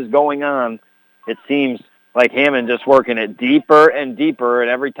time is going on, it seems like Hammond just working it deeper and deeper, and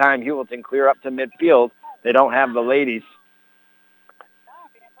every time Heuvelton clear up to midfield, they don't have the ladies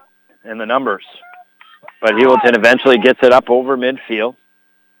and the numbers. But Heuvelton eventually gets it up over midfield.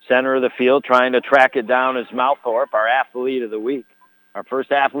 Center of the field, trying to track it down is Malthorpe, our athlete of the week. Our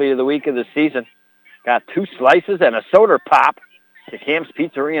first athlete of the week of the season. Got 2 slices and a soda pop to Camp's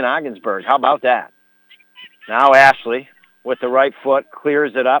Pizzeria in Ogdensburg. How about that? Now Ashley, with the right foot,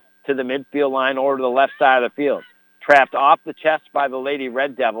 clears it up to the midfield line over to the left side of the field. Trapped off the chest by the Lady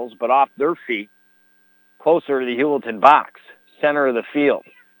Red Devils, but off their feet, closer to the Heuvelton box. Center of the field.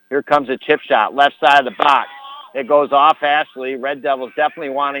 Here comes a chip shot, left side of the box. It goes off Ashley. Red Devils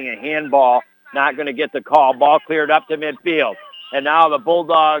definitely wanting a handball. Not going to get the call. Ball cleared up to midfield. And now the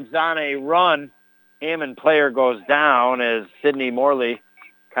Bulldogs on a run. Hammond player goes down as Sydney Morley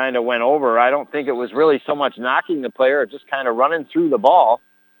kind of went over. I don't think it was really so much knocking the player, just kind of running through the ball.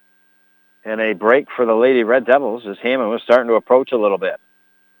 And a break for the Lady Red Devils as Hammond was starting to approach a little bit.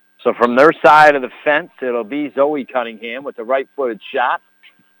 So from their side of the fence, it'll be Zoe Cunningham with the right-footed shot.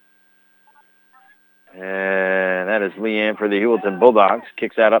 And that is Leanne for the Heuvelton Bulldogs.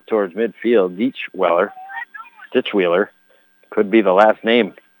 Kicks that up towards midfield. Ditchwheeler. Could be the last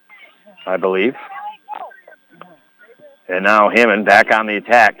name, I believe. And now Hammond back on the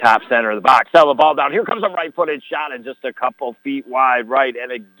attack. Top center of the box. Sell the ball down. Here comes a right-footed shot and just a couple feet wide right.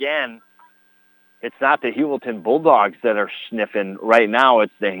 And again, it's not the Heuvelton Bulldogs that are sniffing right now.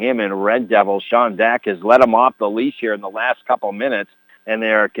 It's the Hammond Red Devils. Sean Dack has let them off the leash here in the last couple minutes. And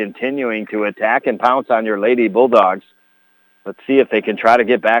they are continuing to attack and pounce on your Lady Bulldogs. Let's see if they can try to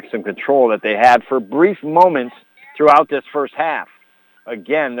get back some control that they had for brief moments throughout this first half.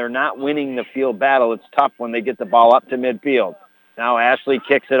 Again, they're not winning the field battle. It's tough when they get the ball up to midfield. Now Ashley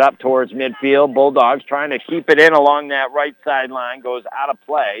kicks it up towards midfield. Bulldogs trying to keep it in along that right sideline. Goes out of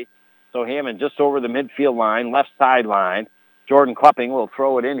play. So Hammond just over the midfield line, left sideline. Jordan Klupping will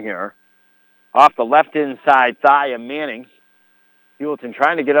throw it in here off the left inside thigh of Manning. Heuvelton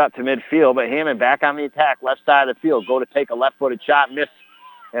trying to get up to midfield, but Hammond back on the attack, left side of the field. Go to take a left-footed shot, miss,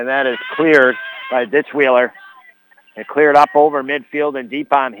 and that is cleared by Ditchwheeler. It cleared up over midfield and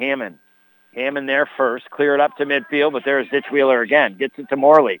deep on Hammond. Hammond there first, cleared up to midfield, but there's Ditchwheeler again. Gets it to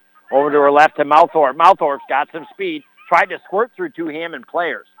Morley. Over to her left to Malthorpe. Malthorpe's got some speed. Tried to squirt through two Hammond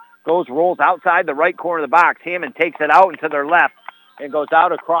players. Rolls outside the right corner of the box. Hammond takes it out and to their left and goes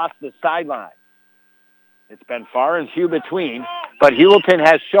out across the sideline. It's been far and few between, but Heuvelton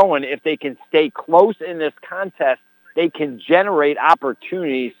has shown if they can stay close in this contest, they can generate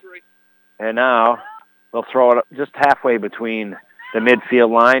opportunities. And now they'll throw it just halfway between the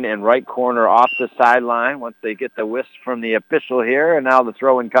midfield line and right corner off the sideline once they get the whisk from the official here, and now the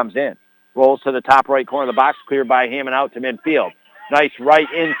throw-in comes in. Rolls to the top right corner of the box, cleared by Hammond out to midfield. Nice right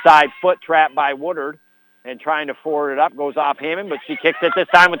inside foot trap by Woodard, and trying to forward it up, goes off Hammond, but she kicks it this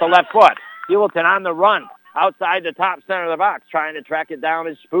time with the left foot. Heuvelton on the run, outside the top center of the box, trying to track it down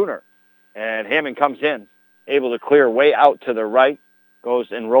is Spooner. And Hammond comes in, able to clear way out to the right,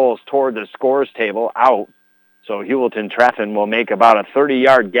 goes and rolls toward the scores table, out. So Heuvelton Treffin will make about a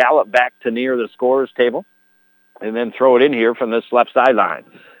 30-yard gallop back to near the scores table and then throw it in here from this left sideline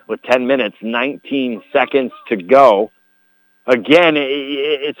with 10 minutes, 19 seconds to go. Again,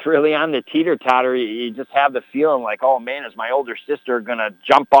 it's really on the teeter-totter. You just have the feeling like, oh, man, is my older sister going to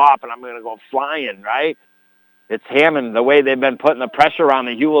jump off and I'm going to go flying, right? It's Hammond, the way they've been putting the pressure on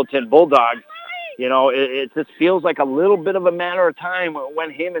the Heuvelton Bulldogs. You know, it just feels like a little bit of a matter of time when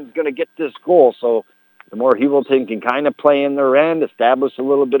Hammond's going to get this goal. So the more Heuvelton can kind of play in their end, establish a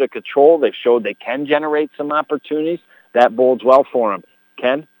little bit of control, they've showed they can generate some opportunities. That bodes well for them.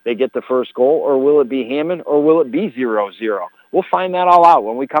 Can they get the first goal, or will it be Hammond, or will it be 0-0? We'll find that all out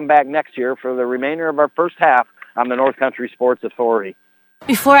when we come back next year for the remainder of our first half on the North Country Sports Authority.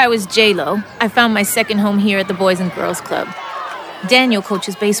 Before I was J-Lo, I found my second home here at the Boys and Girls Club. Daniel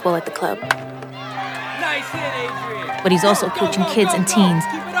coaches baseball at the club. But he's also coaching kids and teens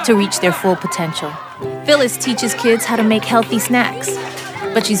to reach their full potential. Phyllis teaches kids how to make healthy snacks,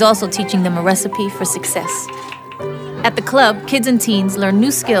 but she's also teaching them a recipe for success. At the club, kids and teens learn new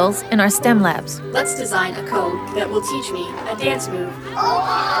skills in our STEM labs. Let's design a code that will teach me a dance move.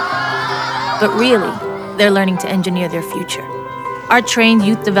 But really, they're learning to engineer their future. Our trained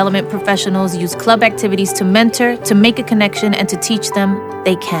youth development professionals use club activities to mentor, to make a connection, and to teach them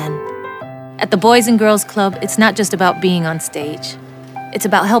they can. At the Boys and Girls Club, it's not just about being on stage. It's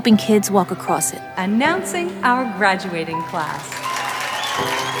about helping kids walk across it. Announcing our graduating class.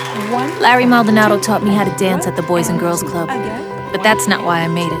 Larry Maldonado taught me how to dance at the Boys and Girls Club. But that's not why I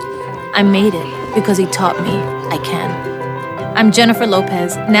made it. I made it because he taught me I can. I'm Jennifer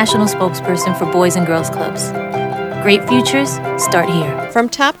Lopez, National Spokesperson for Boys and Girls Clubs. Great futures start here. From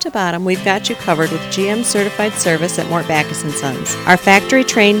top to bottom, we've got you covered with GM Certified Service at Mort Backus & Sons. Our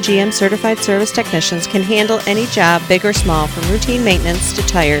factory-trained GM Certified Service technicians can handle any job, big or small, from routine maintenance to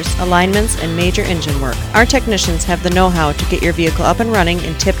tires, alignments, and major engine work. Our technicians have the know-how to get your vehicle up and running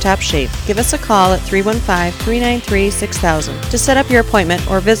in tip-top shape. Give us a call at 315-393-6000 to set up your appointment,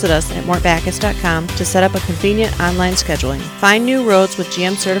 or visit us at mortbackus.com to set up a convenient online scheduling. Find new roads with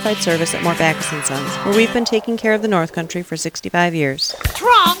GM Certified Service at Mort Backus & Sons, where we've been taking care of the North Country for 65 years.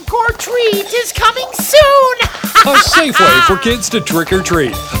 Trunk or treat is coming soon! A safe way for kids to trick or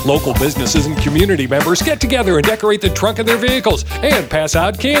treat. Local businesses and community members get together and decorate the trunk of their vehicles and pass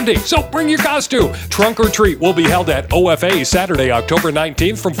out candy. So bring your costume. Trunk or treat will be held at OFA Saturday, October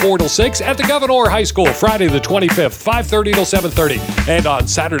 19th from 4 till 6 at the Governor High School, Friday the 25th, 5:30 till 7:30, and on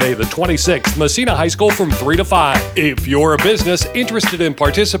Saturday the 26th, Messina High School from 3 to 5. If you're a business interested in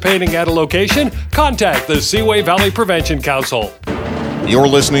participating at a location, contact the Seaway Valley Prevention Council. You're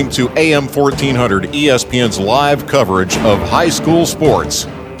listening to AM 1400 ESPN's live coverage of high school sports.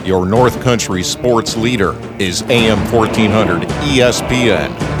 Your North Country sports leader is AM 1400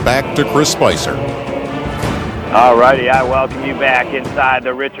 ESPN. Back to Chris Spicer. All righty, I welcome you back inside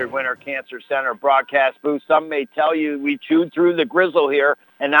the Richard Winter Cancer Center broadcast booth. Some may tell you we chewed through the grizzle here,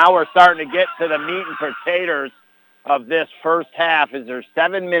 and now we're starting to get to the meat and potatoes of this first half. Is there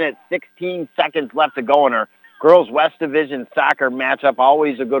 7 minutes, 16 seconds left to go in her Girls West Division soccer matchup?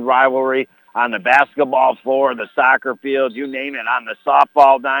 Always a good rivalry on the basketball floor, the soccer field, you name it, on the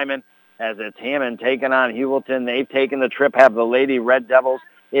softball diamond, as it's Hammond taking on Heuvelton. They've taken the trip, have the Lady Red Devils.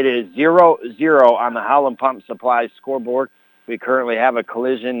 It is 0-0 on the Howland Pump Supply scoreboard. We currently have a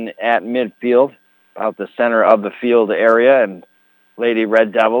collision at midfield, about the center of the field area, and Lady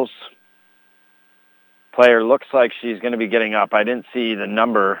Red Devils player looks like she's going to be getting up. I didn't see the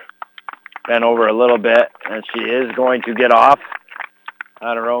number bent over a little bit, and she is going to get off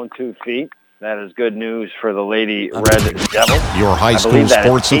on her own 2 feet. That is good news for the Lady Red Devils. Your high school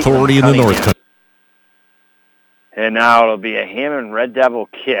sports authority in the North Country. And now it'll be a Hammond Red Devil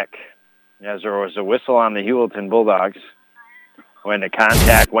kick, as there was a whistle on the Heuvelton Bulldogs when the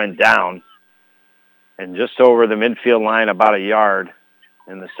contact went down. And just over the midfield line, about a yard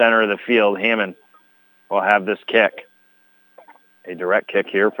in the center of the field, Hammond will have this kick. A direct kick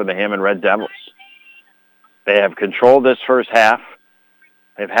here for the Hammond Red Devils. They have controlled this first half.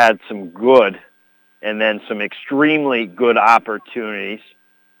 They've had some good and then some extremely good opportunities,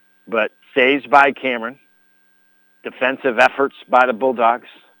 but saves by Cameron, defensive efforts by the Bulldogs,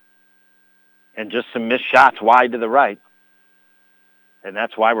 and just some missed shots wide to the right. And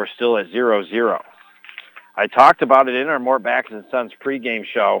that's why we're still at 0-0. I talked about it in our Mort Backus & Sons pregame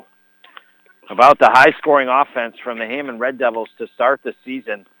show about the high-scoring offense from the Hammond Red Devils to start the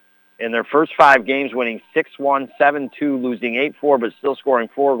season. In their first 5 games, winning 6-1, 7-2, losing 8-4, but still scoring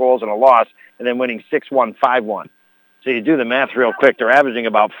 4 goals and a loss, and then winning 6-1, 5-1. So you do the math real quick. They're averaging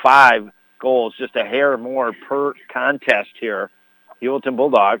about 5 goals, just a hair more per contest here. Heuvelton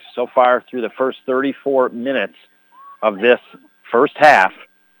Bulldogs, so far through the first 34 minutes of this first half,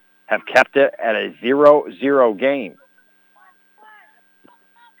 have kept it at a 0-0 game.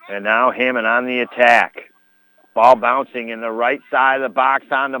 And now Hammond on the attack. Ball bouncing in the right side of the box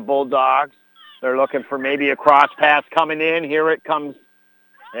on the Bulldogs. They're looking for maybe a cross pass coming in. Here it comes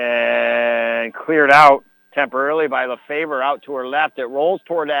and cleared out temporarily by LeFavor out to her left. It rolls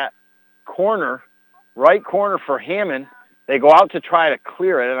toward that corner, right corner for Hammond. They go out to try to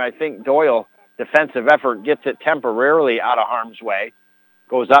clear it, and I think Doyle, defensive effort, gets it temporarily out of harm's way.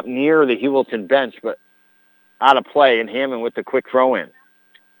 Goes up near the Heuvelton bench, but out of play, and Hammond with the quick throw in.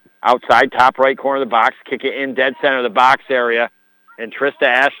 Outside, top right corner of the box, kick it in dead center of the box area, and Trista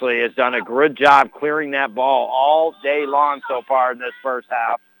Ashley has done a good job clearing that ball all day long so far in this first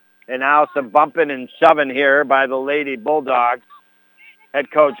half. And now some bumping and shoving here by the Lady Bulldogs. Head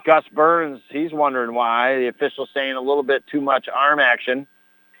coach Gus Burns, he's wondering why. The official saying a little bit too much arm action.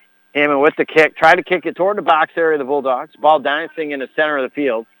 Hammond with the kick, try to kick it toward the box area of the Bulldogs. Ball dancing in the center of the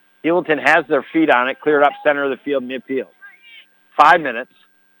field. Heuvelton has their feet on it, cleared up center of the field, midfield. 5 minutes.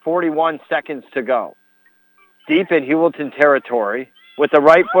 41 seconds to go. Deep in Heuvelton territory. With the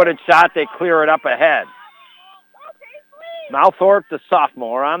right-footed shot, they clear it up ahead. Malthorpe, the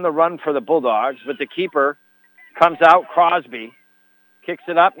sophomore, on the run for the Bulldogs, but the keeper comes out, Crosby, kicks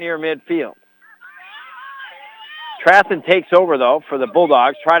it up near midfield. Trasson takes over, though, for the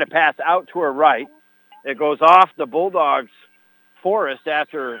Bulldogs, try to pass out to her right. It goes off the Bulldogs' Forrest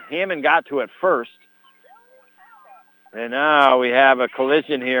after Hammond got to it first. And now we have a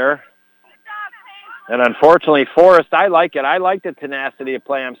collision here. And unfortunately, Forrest, I like it. I like the tenacity of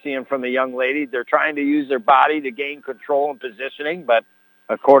play I'm seeing from the young lady. They're trying to use their body to gain control and positioning, but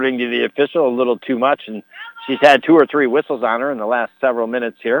according to the official, a little too much. And she's had 2 or 3 whistles on her in the last several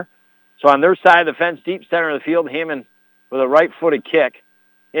minutes here. So on their side of the fence, deep center of the field, Hammond with a right-footed kick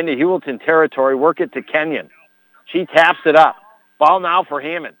into Heuvelton territory. Work it to Kenyon. She taps it up. Ball now for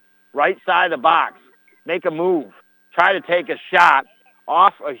Hammond. Right side of the box. Make a move. Try to take a shot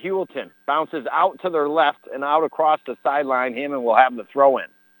off of Heuvelton. Bounces out to their left and out across the sideline. Hammond will have the throw in.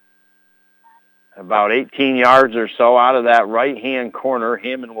 About 18 yards or so out of that right-hand corner,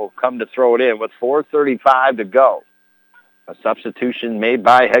 Hammond will come to throw it in with 4:35 to go. A substitution made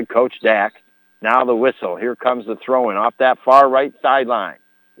by head coach Dack. Now the whistle. Here comes the throw-in off that far right sideline.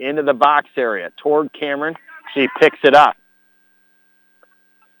 Into the box area toward Cameron. She picks it up.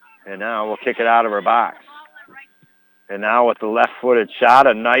 And now we'll kick it out of her box. And now with the left-footed shot,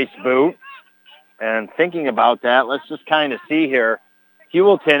 a nice boot. And thinking about that, let's just kind of see here.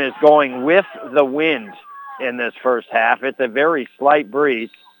 Heuvelton is going with the wind in this first half. It's a very slight breeze.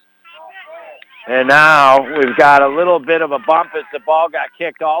 And now we've got a little bit of a bump as the ball got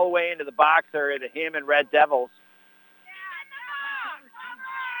kicked all the way into the box area to Hammond Red Devils.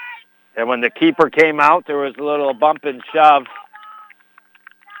 And when the keeper came out, there was a little bump and shove.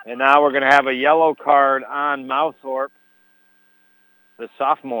 And now we're going to have a yellow card on Malthorpe, the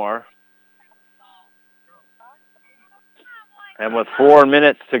sophomore. And with 4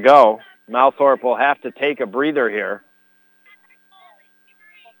 minutes to go, Malthorpe will have to take a breather here.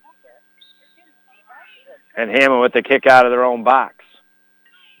 And Hammond with the kick out of their own box.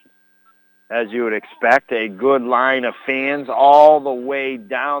 As you would expect, a good line of fans all the way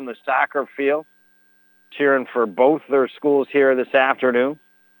down the soccer field, cheering for both their schools here this afternoon.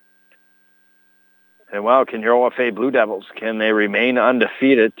 And, well, can your OFA Blue Devils, can they remain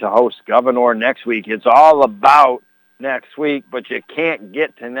undefeated to host Governor next week? It's all about next week, but you can't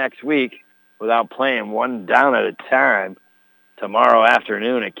get to next week without playing one down at a time tomorrow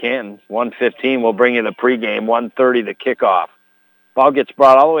afternoon at Canton. 1:15 will bring you the pregame, 1:30 the kickoff. Ball gets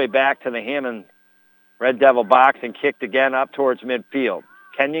brought all the way back to the Hammond Red Devil box and kicked again up towards midfield.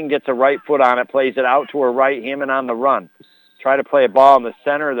 Kenyon gets a right foot on it, plays it out to her right, Hammond on the run. Try to play a ball in the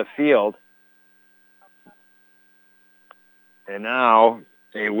center of the field. And now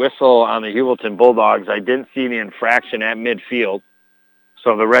a whistle on the Heuvelton Bulldogs. I didn't see the infraction at midfield.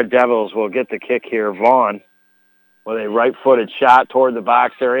 So the Red Devils will get the kick here. Vaughn with a right-footed shot toward the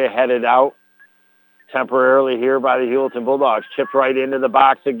box area, headed out temporarily here by the Heuvelton Bulldogs. Chipped right into the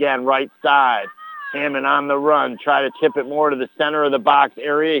box again, right side. Hammond on the run. Try to tip it more to the center of the box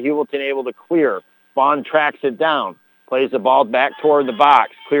area. Heuvelton able to clear. Vaughn tracks it down. Plays the ball back toward the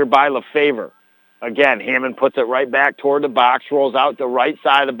box. Cleared by LeFevre. Again, Hammond puts it right back toward the box, rolls out the right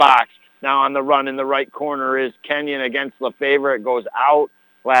side of the box. Now on the run in the right corner is Kenyon against LeFevre. It goes out.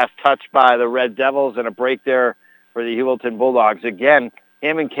 Last touch by the Red Devils, and a break there for the Heuvelton Bulldogs. Again,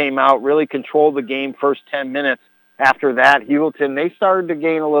 Hammond came out, really controlled the game first 10 minutes. After that, Heuvelton, they started to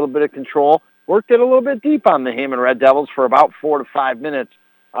gain a little bit of control. Worked it a little bit deep on the Hammond Red Devils for about 4 to 5 minutes.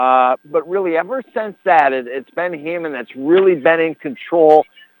 But really, ever since that, it's been Hammond that's really been in control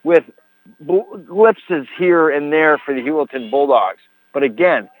with glimpses here and there for the Heuvelton Bulldogs. But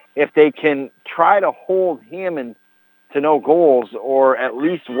again, if they can try to hold Hammond to no goals or at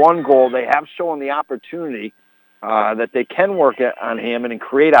least one goal, they have shown the opportunity that they can work on Hammond and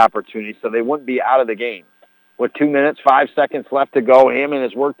create opportunities so they wouldn't be out of the game. With 2 minutes, 5 seconds left to go, Hammond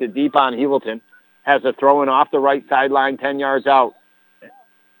has worked it deep on Heuvelton, has a throw-in off the right sideline, 10 yards out.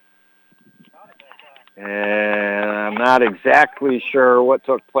 And I'm not exactly sure what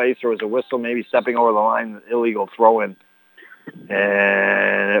took place. There was a whistle, maybe stepping over the line, an illegal throw-in.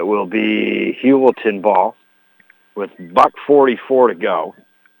 And it will be Heuvelton ball with $1:44 to go.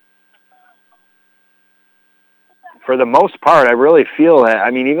 For the most part, I really feel that,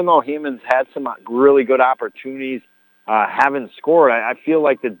 I mean, even though Hammond's had some really good opportunities, haven't scored, I feel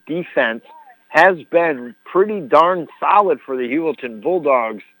like the defense has been pretty darn solid for the Heuvelton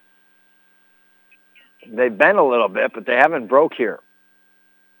Bulldogs. They've been a little bit, but they haven't broke here.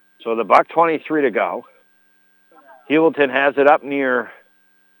 So the $1:23 to go. Heuvelton has it up near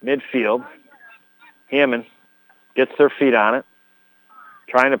midfield. Hammond gets their feet on it,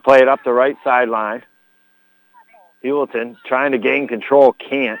 trying to play it up the right sideline. Heuvelton trying to gain control,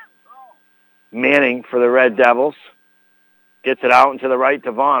 can't. Manning for the Red Devils gets it out into the right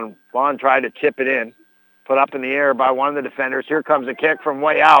to Vaughn. Vaughn tried to chip it in, put up in the air by one of the defenders. Here comes a kick from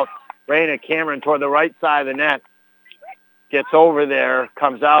way out. Raina Cameron toward the right side of the net. Gets over there,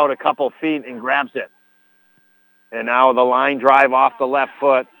 comes out a couple feet and grabs it. And now the line drive off the left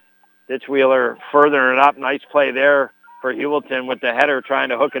foot. Ditchwheeler furthering it up. Nice play there for Heuvelton with the header trying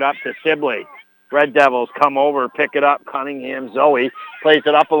to hook it up to Sibley. Red Devils come over, pick it up. Cunningham, Zoe, plays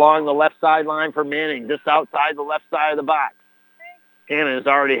it up along the left sideline for Manning, just outside the left side of the box. Hannah has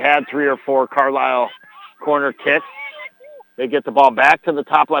already had 3 or 4 Carlisle corner kicks. They get the ball back to the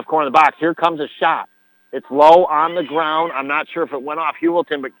top left corner of the box. Here comes a shot. It's low on the ground. I'm not sure if it went off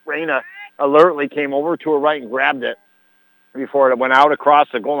Heuvelton, but Raina alertly came over to her right and grabbed it before it went out across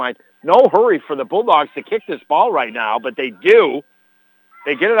the goal line. No hurry for the Bulldogs to kick this ball right now, but they do.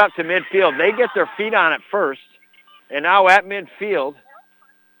 They get it up to midfield. They get their feet on it first. And now at midfield,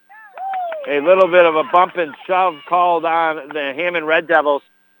 a little bit of a bump and shove called on the Hammond Red Devils.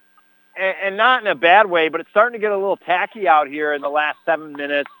 And not in a bad way, but it's starting to get a little tacky out here in the last 7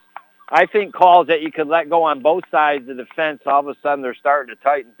 minutes. I think calls that you could let go on both sides of the fence, all of a sudden they're starting to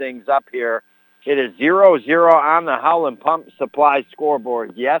tighten things up here. It is 0-0 on the Howland Pump Supply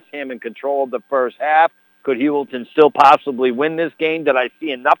scoreboard. Yes, Hammond controlled the first half. Could Heuvelton still possibly win this game? Did I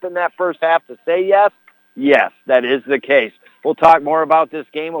see enough in that first half to say yes? Yes, that is the case. We'll talk more about this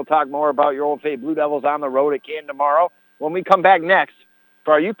game. We'll talk more about your Old Faith Blue Devils on the road at Canton tomorrow when we come back next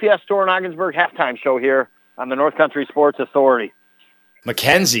for our UPS Store in Ogdensburg halftime show here on the North Country Sports Authority.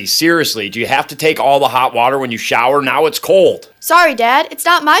 Mackenzie, seriously, do you have to take all the hot water when you shower? Now it's cold. Sorry, Dad. It's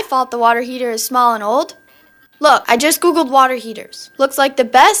not my fault the water heater is small and old. Look, I just Googled water heaters. Looks like the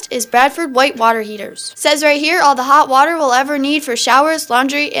best is Bradford white water heaters. Says right here all the hot water we'll ever need for showers,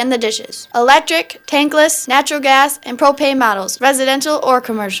 laundry, and the dishes. Electric, tankless, natural gas, and propane models, residential or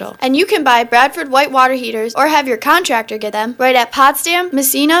commercial. And you can buy Bradford white water heaters or have your contractor get them right at Potsdam,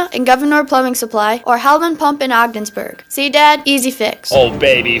 Messina, and Governor Plumbing Supply or Howland Pump in Ogdensburg. See, Dad? Easy fix. Oh,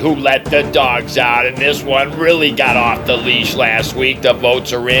 baby, who let the dogs out? And this one really got off the leash last week. The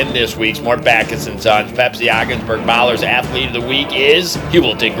votes are in. This week's More Backus & Sons Pepsi Ogdensburg Ogdensburg Ballers Athlete of the Week is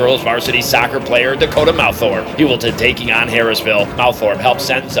Heuvelton girls varsity soccer player Dakota Mouthorpe. Heuvelton taking on Harrisville. Mouthorpe helped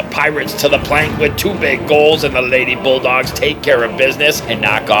send the Pirates to the plank with 2 big goals, and the Lady Bulldogs take care of business and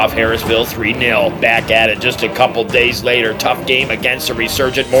knock off Harrisville 3-0. Back at it just a couple days later. Tough game against the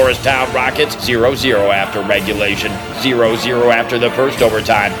resurgent Morristown Rockets. 0-0 after regulation. 0-0 after the first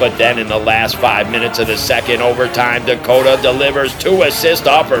overtime. But then in the last 5 minutes of the second overtime, Dakota delivers 2 assists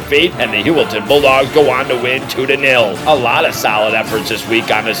off her feet, and the Heuvelton Bulldogs go on to win 2-0. A lot of solid efforts this week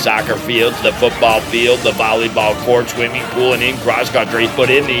on the soccer fields, the football field, the volleyball court, swimming pool, and in cross country.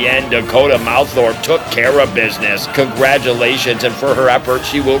 But in the end, Dakota Mouthorpe took care of business. Congratulations, and for her effort,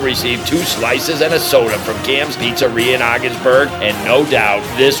 she will receive 2 slices and a soda from Cam's Pizzeria in Ogdensburg, and no doubt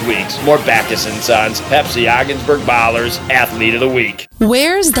this week's Mort Backus & Sons Pepsi Ogdensburg Ballers Athlete of the Week.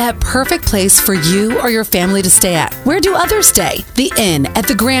 Where's that perfect place for you or your family to stay at? Where do others stay? The Inn at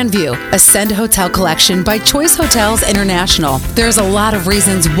the Grandview, Ascend Hotel Collection by Choice Hotels International. There's a lot of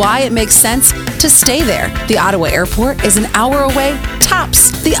reasons why it makes sense to stay there. The Ottawa Airport is an hour away, tops.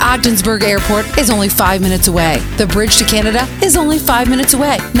 The Ogdensburg Airport is only 5 minutes away. The bridge to Canada is only 5 minutes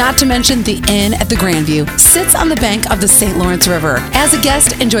away. Not to mention the Inn at the Grandview sits on the bank of the St. Lawrence River. As a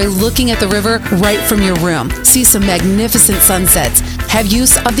guest, enjoy looking at the river right from your room. See some magnificent sunsets. Have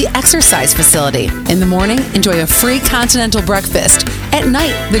use of the exercise facility. In the morning, enjoy a free continental breakfast. At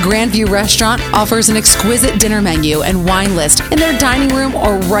night, the Grandview Restaurant offers an exquisite dinner menu and wine list in their dining room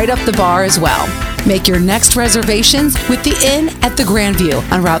or right up the bar as well. Make your next reservations with the Inn at the Grandview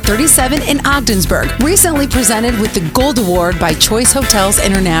on Route 37 in Ogdensburg. Recently presented with the Gold Award by Choice Hotels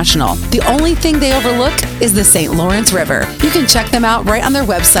International. The only thing they overlook is the St. Lawrence River. You can check them out right on their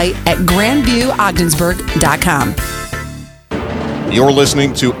website at grandviewogdensburg.com. You're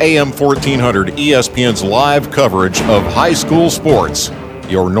listening to AM 1400 ESPN's live coverage of high school sports.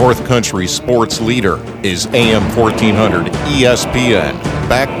 Your North Country sports leader is AM 1400 ESPN.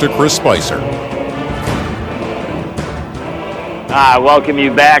 Back to Chris Spicer. I welcome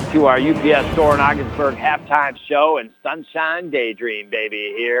you back to our UPS store in Ogdensburg halftime show and Sunshine Daydream,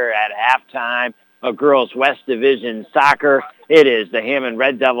 baby, here at halftime of Girls West Division Soccer. It is the Hammond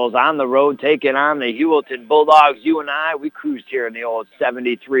Red Devils on the road taking on the Heuvelton Bulldogs. You and I, we cruised here in the old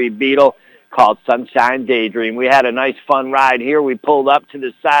 73 Beetle called Sunshine Daydream. We had a nice fun ride here. We pulled up to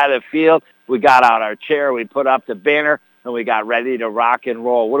the side of the field. We got out our chair. We put up the banner, and we got ready to rock and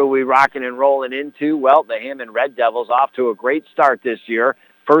roll. What are we rocking and rolling into? Well, the Hammond Red Devils off to a great start this year.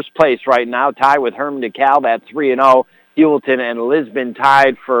 First place right now, tied with Herman DeKalb at 3-0. Heuvelton and Lisbon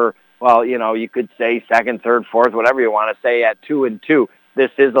tied for, well, you know, you could say second, third, fourth, whatever you want to say, at 2-2.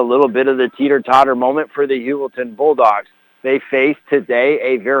 This is a little bit of the teeter-totter moment for the Heuvelton Bulldogs. They face today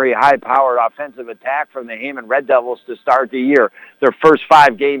a very high-powered offensive attack from the Hammond Red Devils to start the year. Their first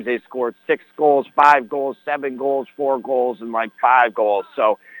 5 games, they scored 6 goals, 5 goals, 7 goals, 4 goals, and 5 goals.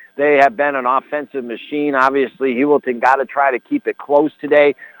 So they have been an offensive machine. Obviously, Heuvelton got to try to keep it close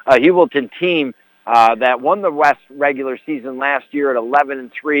today. A Heuvelton team that won the West regular season last year at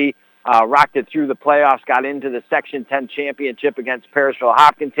 11-3, rocked it through the playoffs, got into the Section 10 championship against Parrishville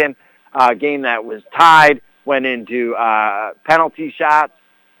Hopkinton, a game that was tied. Went into penalty shots,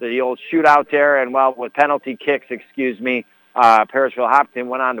 the old shootout there, and, well, with penalty kicks, Parrishville Hopkinton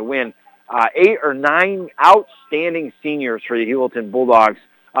went on to win. 8 or 9 outstanding seniors for the Heuvelton Bulldogs,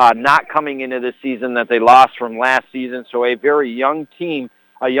 not coming into the season that they lost from last season. So a very young team,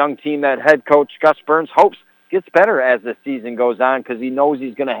 that head coach Gus Burns hopes gets better as the season goes on, because he knows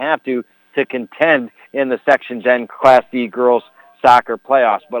he's going to have to contend in the Section 10 Class D girls soccer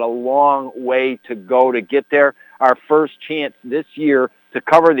playoffs, but a long way to go to get there. Our first chance this year to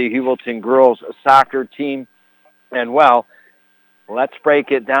cover the Heuvelton girls soccer team. And, well, let's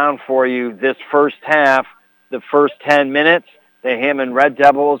break it down for you. This first half, the first 10 minutes, the Hammond Red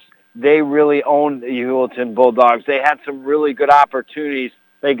Devils, they really owned the Heuvelton Bulldogs. They had some really good opportunities.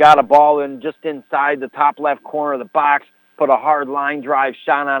 They got a ball in just inside the top left corner of the box, put a hard line drive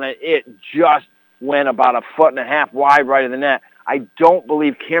shot on it. It just went about 1.5 feet wide right of the net. I don't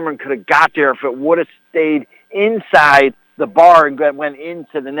believe Cameron could have got there if it would have stayed inside the bar and went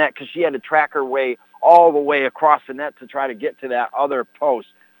into the net, because she had to track her way all the way across the net to try to get to that other post.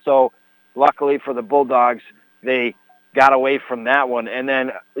 So luckily for the Bulldogs, they got away from that one. And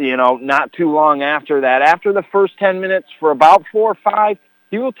then, not too long after that, after the first 10 minutes, for about 4 or 5,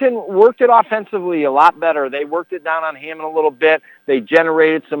 Heuvelton worked it offensively a lot better. They worked it down on Hammond a little bit. They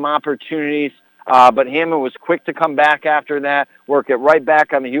generated some opportunities. But Hammond was quick to come back after that, work it right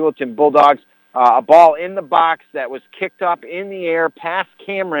back on the Heuvelton Bulldogs. A ball in the box that was kicked up in the air past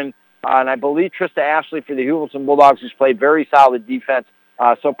Cameron, and I believe Trista Ashley for the Heuvelton Bulldogs, who's played very solid defense,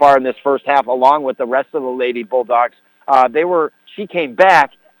 so far in this first half, along with the rest of the Lady Bulldogs. She came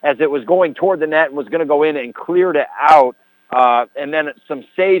back as it was going toward the net and was going to go in and cleared it out. And then some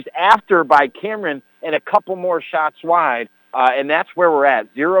saves after by Cameron and a couple more shots wide. And that's where we're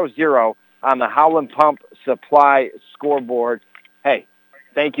at, 0-0 on the Howland Pump Supply scoreboard. Hey,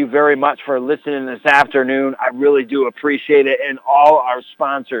 thank you very much for listening this afternoon. I really do appreciate it. And all our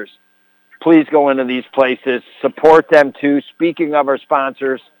sponsors, please go into these places. Support them, too. Speaking of our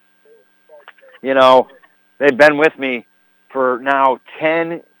sponsors, you know, they've been with me for now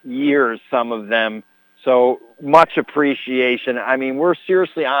 10 years, some of them. So much appreciation. I mean, we're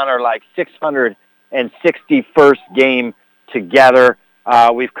seriously on our, 661st game together.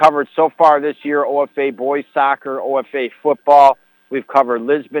 We've covered so far this year OFA boys soccer, OFA football. We've covered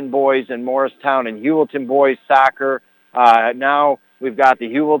Lisbon boys and Morristown and Heuvelton boys soccer. Now we've got the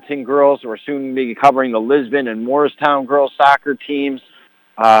Heuvelton girls. We're soon be covering the Lisbon and Morristown girls soccer teams.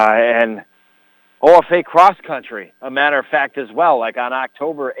 And OFA cross country, a matter of fact, as well, like on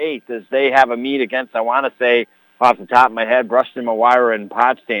October 8th, as they have a meet against, I want to say, off the top of my head, Brushton, Mawira, and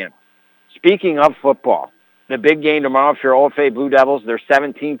Potsdam. Speaking of football, the big game tomorrow for your OFA Blue Devils, they're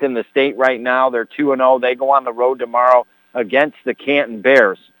 17th in the state right now. They're 2-0. They go on the road tomorrow against the Canton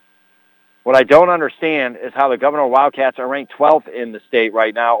Bears. What I don't understand is how the Governor Wildcats are ranked 12th in the state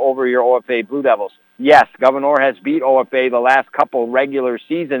right now over your OFA Blue Devils. Yes, Governor has beat OFA the last couple regular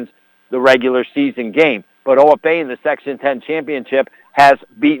seasons, the regular season game. But OFA in the Section 10 championship has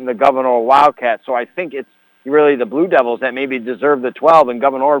beaten the Governor Wildcats. So I think it's really the Blue Devils that maybe deserve the 12 and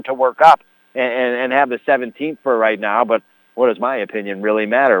Governor to work up and have the 17th for right now. But what does my opinion really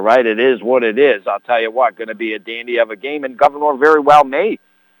matter, right? It is what it is. I'll tell you what, going to be a dandy of a game, and Governor very well may,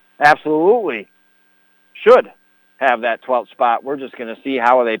 absolutely, should have that 12th spot. We're just going to see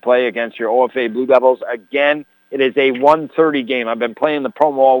how they play against your OFA Blue Devils. Again, it is a 1:30 game. I've been playing the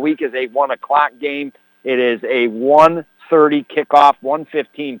promo all week as a 1 o'clock game. It is a 1:30 kickoff,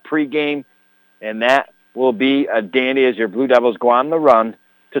 1:15 pregame, and that will be a dandy as your Blue Devils go on the run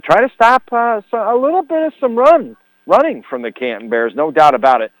to try to stop a little bit of some running from the Canton Bears, no doubt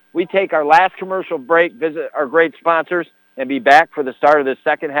about it. We take our last commercial break, visit our great sponsors, and be back for the start of the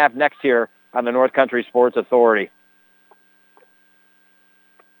second half next year on the North Country Sports Authority.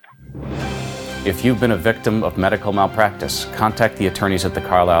 If you've been a victim of medical malpractice, contact the attorneys at the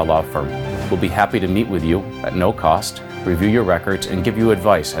Carlisle Law Firm. We'll be happy to meet with you at no cost, review your records, and give you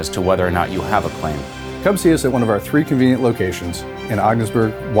advice as to whether or not you have a claim. Come see us at one of our 3 convenient locations in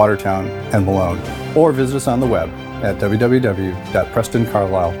Ogdensburg, Watertown, and Malone, or visit us on the web at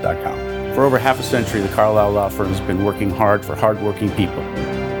www.prestoncarlisle.com. For over half a century, the Carlisle Law Firm has been working hard for hardworking people.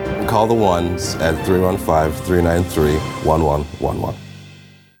 Call the ones at 315-393-1111.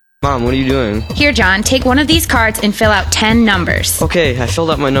 Mom, what are you doing? Here, John, take one of these cards and fill out 10 numbers. Okay, I filled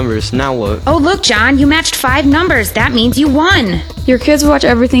out my numbers. Now what? Oh, look, John, you matched 5 numbers. That means you won. Your kids watch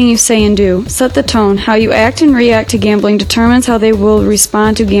everything you say and do. Set the tone. How you act and react to gambling determines how they will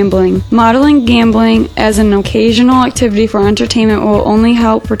respond to gambling. Modeling gambling as an occasional activity for entertainment will only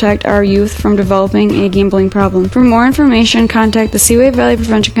help protect our youth from developing a gambling problem. For more information, contact the Seaway Valley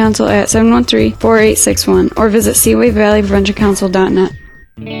Prevention Council at 713-4861 or visit seawayvalleypreventioncouncil.net.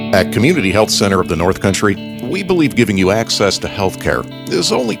 At Community Health Center of the North Country, we believe giving you access to health care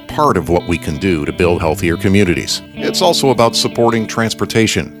is only part of what we can do to build healthier communities. It's also about supporting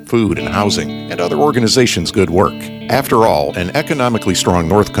transportation, food, and housing, and other organizations' good work. After all, an economically strong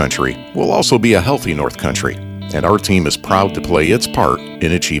North Country will also be a healthy North Country, and our team is proud to play its part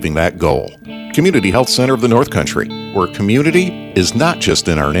in achieving that goal. Community Health Center of the North Country, where community is not just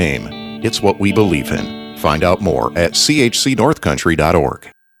in our name, it's what we believe in. Find out more at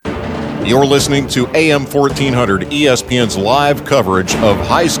chcnorthcountry.org. You're listening to AM 1400 ESPN's live coverage of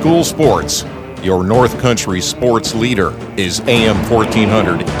high school sports. Your North Country sports leader is AM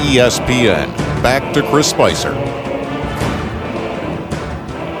 1400 ESPN. Back to Chris Spicer.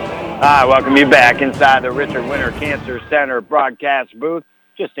 I welcome you back inside the Richard Winter Cancer Center broadcast booth.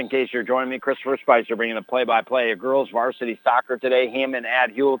 Just in case you're joining me, Christopher Spicer bringing the play-by-play of girls varsity soccer today. Hammond at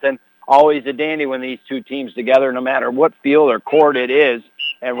Heuvelton. Always a dandy when these two teams together, no matter what field or court it is.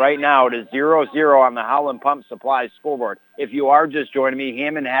 And right now it is 0-0 on the Howland Pump Supply scoreboard. If you are just joining me,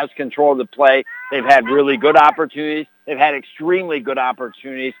 Hammond has control of the play. They've had really good opportunities. They've had extremely good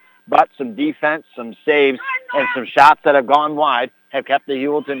opportunities, but some defense, some saves, and some shots that have gone wide have kept the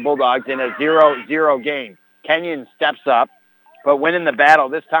Heuvelton Bulldogs in a 0-0 game. Kenyon steps up, but winning the battle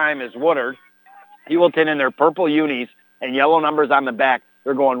this time is Woodard. Heuvelton in their purple unis and yellow numbers on the back.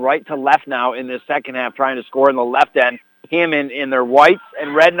 They're going right to left now in this second half, trying to score in the left end. Hammond in their whites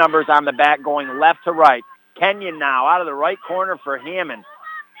and red numbers on the back going left to right. Kenyon now out of the right corner for Hammond.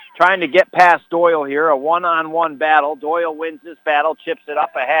 Trying to get past Doyle here, a one-on-one battle. Doyle wins this battle, chips it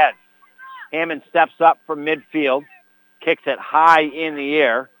up ahead. Hammond steps up from midfield, kicks it high in the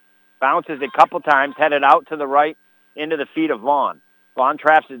air, bounces a couple times, headed out to the right into the feet of Vaughn. Vaughn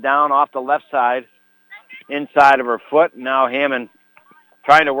traps it down off the left side, inside of her foot. Now Hammond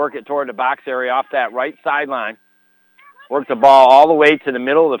trying to work it toward the box area off that right sideline. Work the ball all the way to the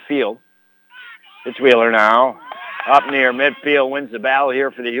middle of the field. It's Wheeler now. Up near midfield, wins the battle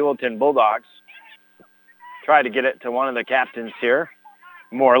here for the Heuvelton Bulldogs. Try to get it to one of the captains here,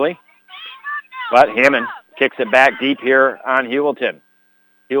 Morley. But Hammond kicks it back deep here on Heuvelton.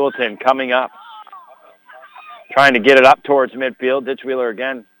 Heuvelton coming up. Trying to get it up towards midfield. Ditchwheeler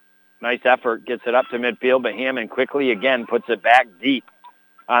again. Nice effort. Gets it up to midfield, but Hammond quickly again puts it back deep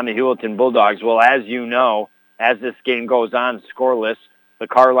on the Heuvelton Bulldogs. Well, as you know, as this game goes on scoreless, the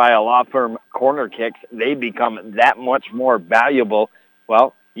Carlisle Law Firm corner kicks, they become that much more valuable.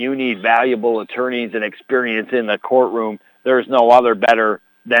 Well, you need valuable attorneys and experience in the courtroom. There's no other better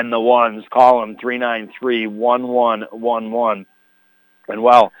than the ones. Call them 393-1111. And,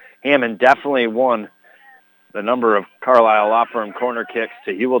 well, Hammond definitely won the number of Carlisle Law Firm corner kicks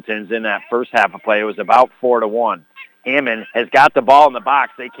to Heuvelton's in that first half of play. It was about 4-1. Hammond has got the ball in the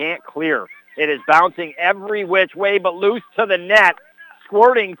box. They can't clear. It is bouncing every which way but loose to the net,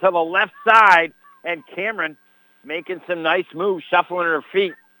 squirting to the left side, and Cameron making some nice moves, shuffling her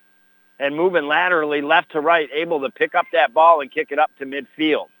feet and moving laterally left to right, able to pick up that ball and kick it up to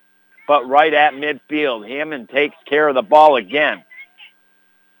midfield. But right at midfield, Hammond takes care of the ball again.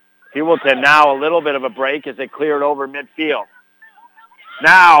 Heuvelton now a little bit of a break as they clear it over midfield.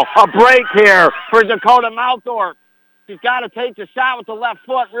 Now a break here for Dakota Malthorpe. She's got to take the shot with the left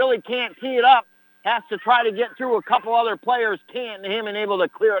foot, really can't tee it up. Has to try to get through a couple other players, can't, and Hammond able to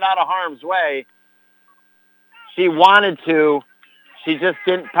clear it out of harm's way. She wanted to. She just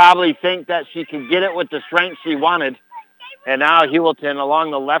didn't probably think that she could get it with the strength she wanted. And now Heuvelton along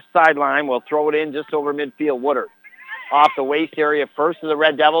the left sideline will throw it in just over midfield. Woodard off the waist area first of the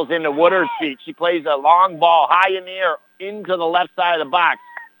Red Devils into Woodard's feet. She plays a long ball high in the air into the left side of the box.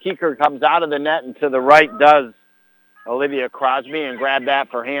 Keeker comes out of the net, and to the right does Olivia Crosby, and grab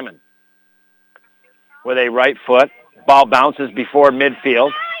that for Hammond. With a right foot, ball bounces before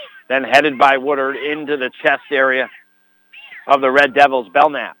midfield, then headed by Woodard into the chest area of the Red Devils.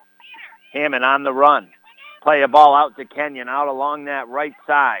 Belknap. Hammond on the run. Play a ball out to Kenyon, out along that right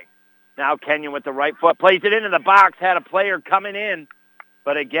side. Now Kenyon with the right foot, plays it into the box, had a player coming in.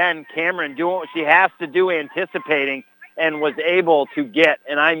 But again, Cameron doing what she has to do, anticipating, and was able to get,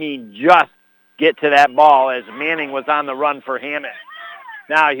 and I mean just get to that ball as Manning was on the run for Hammond.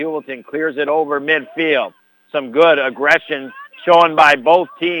 Now Heuvelton clears it over midfield. Some good aggression shown by both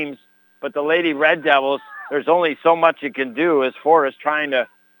teams, but the Lady Red Devils, there's only so much you can do as Forrest trying to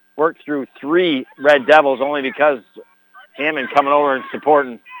work through three Red Devils only because Hammond coming over and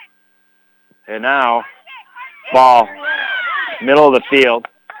supporting. And now, ball, middle of the field.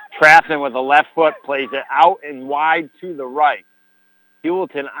 Trafton with the left foot plays it out and wide to the right.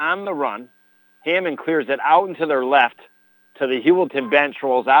 Heuvelton on the run. Hammond clears it out into their left to the Heuvelton bench,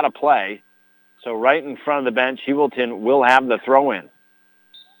 rolls out of play. So right in front of the bench, Heuvelton will have the throw-in.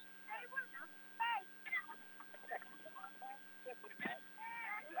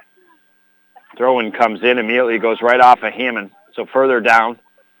 Throw-in comes in, immediately goes right off of Hammond. So further down,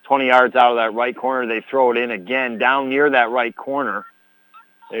 20 yards out of that right corner, they throw it in again down near that right corner.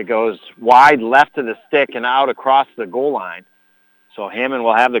 It goes wide left of the stick and out across the goal line. So Hammond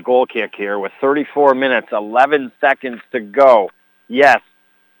will have the goal kick here with 34 minutes, 11 seconds to go. Yes,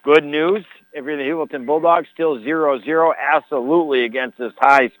 good news. If you're the Heuvelton Bulldogs, still 0-0, absolutely against this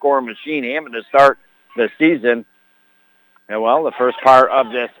high-score machine. Hammond to start the season. And, well, the first part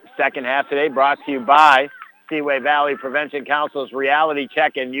of this second half today brought to you by Seaway Valley Prevention Council's Reality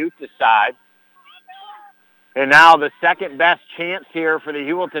Check and Youth Decide. And now the second best chance here for the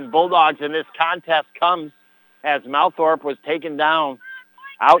Heuvelton Bulldogs in this contest comes as Malthorpe was taken down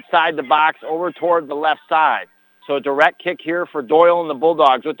outside the box over toward the left side. So a direct kick here for Doyle and the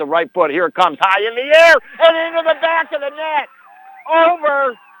Bulldogs with the right foot. Here it comes, high in the air and into the back of the net.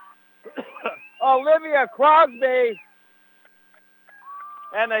 Over Olivia Crosby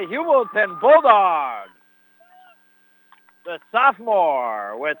and the Heuvelton Bulldogs. The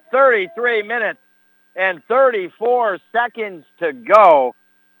sophomore with 33 minutes and 34 seconds to go.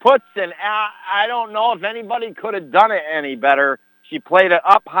 Puts an, I don't know if anybody could have done it any better. She played it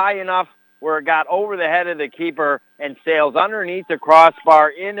up high enough where it got over the head of the keeper and sails underneath the crossbar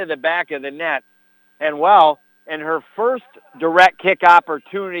into the back of the net. And, well, and her first direct kick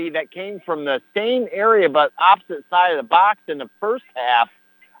opportunity that came from the same area but opposite side of the box in the first half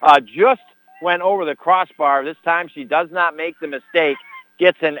just went over the crossbar. This time she does not make the mistake,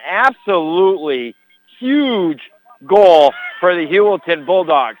 gets an absolutely huge goal for the Heuvelton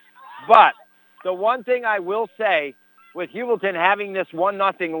Bulldogs. But the one thing I will say with Heuvelton having this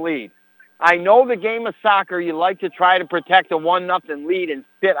 1-0 lead, I know the game of soccer, you like to try to protect a 1-0 lead and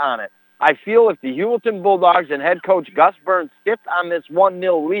sit on it. I feel if the Heuvelton Bulldogs and head coach Gus Burns sit on this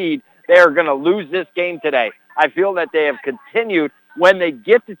 1-0 lead, they are going to lose this game today. I feel that they have continued when they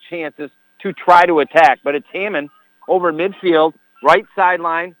get the chances to try to attack. But it's Hammond over midfield, right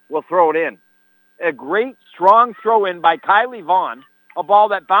sideline, will throw it in. A great, strong throw-in by Kylie Vaughn, a ball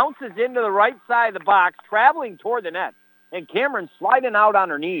that bounces into the right side of the box, traveling toward the net. And Cameron sliding out on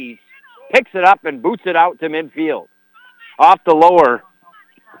her knees, picks it up and boots it out to midfield. Off the lower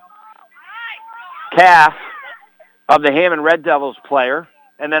calf of the Hammond Red Devils player,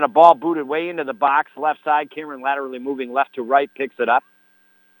 and then a ball booted way into the box, left side. Cameron laterally moving left to right, picks it up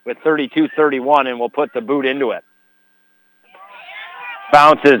with 32-31 and will put the boot into it.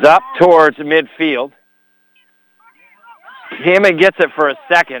 Bounces up towards midfield. Hammond gets it for a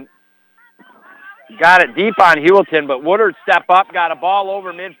second. Got it deep on Heuvelton, but Woodard step up, got a ball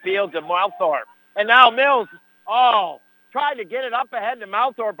over midfield to Malthorpe. And now Mills, tried to get it up ahead to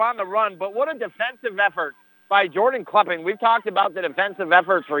Malthorpe on the run, but what a defensive effort by Jordan Klupping. We've talked about the defensive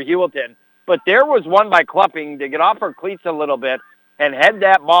efforts for Heuvelton, but there was one by Klupping to get off her cleats a little bit and head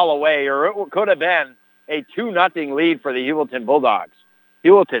that ball away, or it could have been a 2-0 lead for the Heuvelton Bulldogs.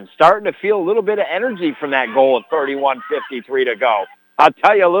 Heuvelton starting to feel a little bit of energy from that goal at 31:53 to go. I'll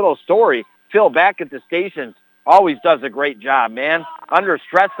tell you a little story. Phil back at the stations always does a great job, man. Under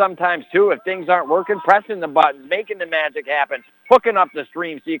stress sometimes, too, if things aren't working, pressing the buttons, making the magic happen, hooking up the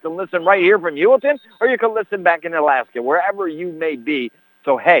stream so you can listen right here from Heuvelton, or you can listen back in Alaska, wherever you may be.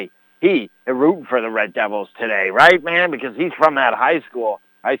 So, hey, he is rooting for the Red Devils today, right, man? Because he's from that high school.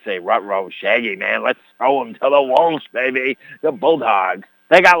 I say, Rutrow, Shaggy, man, let's throw him to the wolves, baby. The Bulldogs.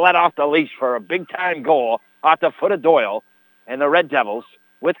 They got let off the leash for a big-time goal off the foot of Doyle, and the Red Devils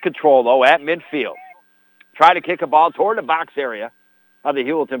with control, though, at midfield. Try to kick a ball toward the box area of the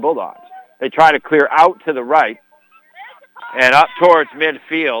Heuvelton Bulldogs. They try to clear out to the right and up towards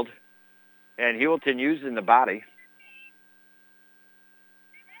midfield, and Heuvelton using the body.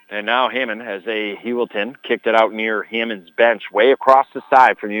 And now Hammond has a Heuvelton kicked it out near Hammond's bench, way across the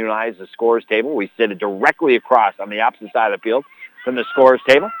side from you and I as the scores table. We sit it directly across on the opposite side of the field from the scores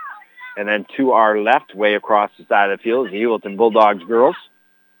table. And then to our left, way across the side of the field, is the Heuvelton Bulldogs girls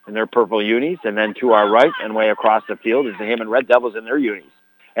in their purple unis. And then to our right and way across the field is the Hammond Red Devils in their unis.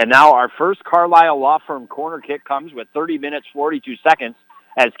 And now our first Carlisle Law Firm corner kick comes with 30 minutes, 42 seconds,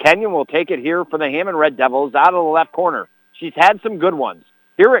 as Kenyon will take it here for the Hammond Red Devils out of the left corner. She's had some good ones.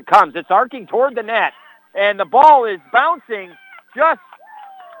 Here it comes. It's arcing toward the net, and the ball is bouncing, just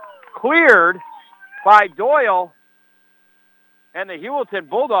cleared by Doyle and the Heuvelton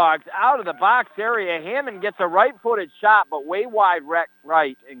Bulldogs out of the box area. Hammond gets a right-footed shot, but way wide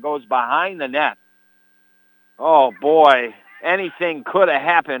right and goes behind the net. Oh, boy. Anything could have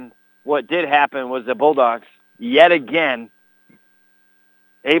happened. What did happen was the Bulldogs, yet again,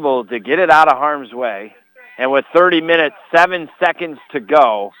 able to get it out of harm's way. And with 30 minutes, 7 seconds to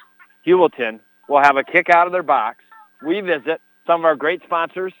go, Heuvelton will have a kick out of their box. We visit some of our great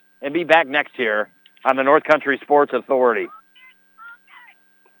sponsors and be back next year on the North Country Sports Authority.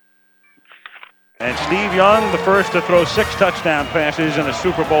 And Steve Young, the first to throw 6 touchdown passes in a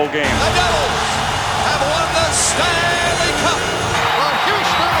Super Bowl game. The Devils have won the Stanley Cup. The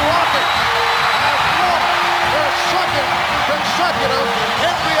Houston Rockets have won their second consecutive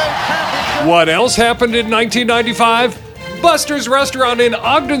NBA championship. What else happened in 1995? Buster's Restaurant in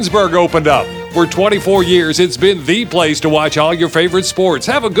Ogdensburg opened up. For 24 years, it's been the place to watch all your favorite sports,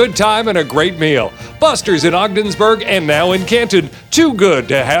 have a good time, and a great meal. Buster's in Ogdensburg and now in Canton. Too good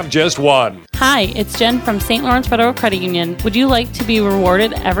to have just one. Hi, it's Jen from St. Lawrence Federal Credit Union. Would you like to be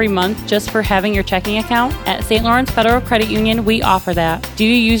rewarded every month just for having your checking account? At St. Lawrence Federal Credit Union, we offer that. Do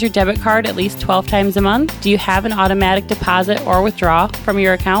you use your debit card at least 12 times a month? Do you have an automatic deposit or withdrawal from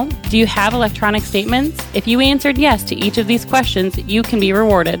your account? Do you have electronic statements? If you answered yes to each of these questions, you can be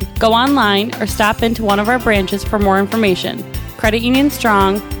rewarded. Go online or stop into one of our branches for more information. Credit Union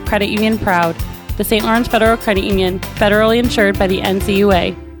strong, Credit Union proud. The St. Lawrence Federal Credit Union, federally insured by the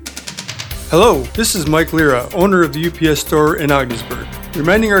NCUA. Hello, this is Mike Lira, owner of the UPS store in Ogdensburg.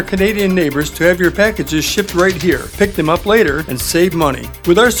 reminding our Canadian neighbors to have your packages shipped right here. Pick them up later and save money.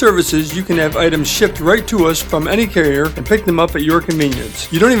 With our services, you can have items shipped right to us from any carrier and pick them up at your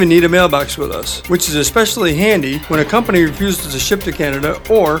convenience. You don't even need a mailbox with us, which is especially handy when a company refuses to ship to Canada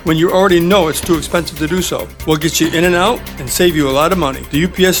or when you already know it's too expensive to do so. We'll get you in and out and save you a lot of money. The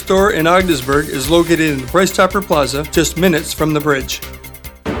UPS store in Ogdensburg is located in the Price Chopper Plaza, just minutes from the bridge.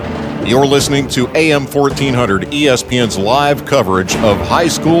 You're listening to AM 1400 ESPN's live coverage of high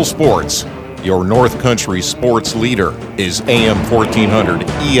school sports. Your North Country sports leader is AM 1400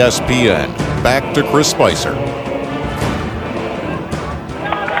 ESPN. Back to Chris Spicer.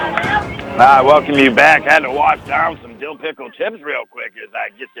 I welcome you back. Had to wash down some dill pickle chips real quick as I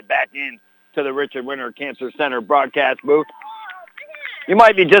get you back in to the Richard Winter Cancer Center broadcast booth. You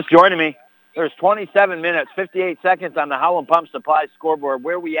might be just joining me. There's 27 minutes, 58 seconds on the Howland Pump Supply scoreboard.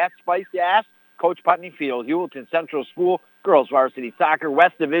 Where we at, Spice, you ask? Coach Putney Field, Heuvelton Central School, girls varsity soccer,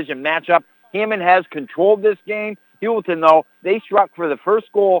 West Division matchup. Hammond has controlled this game. Heuvelton, though, they struck for the first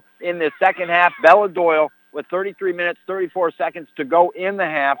goal in the second half. Bella Doyle with 33 minutes, 34 seconds to go in the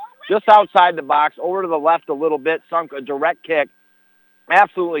half. Just outside the box, over to the left a little bit, sunk a direct kick.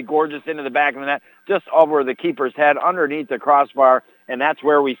 Absolutely gorgeous into the back of the net, just over the keeper's head, underneath the crossbar, and that's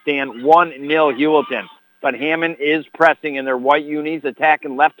where we stand, 1-0 Heuvelton. But Hammond is pressing in their white unis,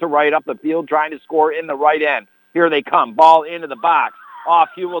 attacking left to right up the field, trying to score in the right end. Here they come, ball into the box, off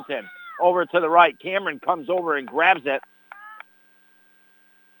Heuvelton, over to the right. Cameron comes over and grabs it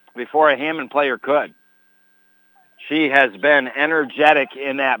before a Hammond player could. She has been energetic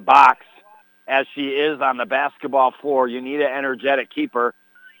in that box, as she is on the basketball floor. You need an energetic keeper.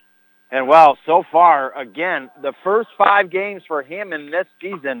 And, well, so far, again, the first 5 games for Hammond this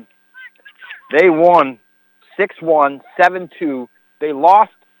season, they won 6-1, 7-2. They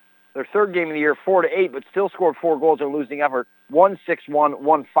lost their third game of the year 4-8, but still scored 4 goals in a losing effort, 1-6-1,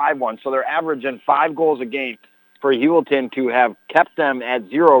 1-5-1. So they're averaging 5 goals a game. For Heuvelton to have kept them at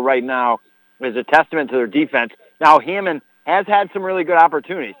 0 right now is a testament to their defense. Now, Hammond has had some really good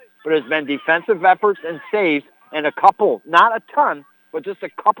opportunities, but it's been defensive efforts and saves and a couple, not a ton, but just a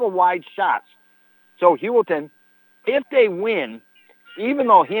couple wide shots. So Heuvelton, if they win, even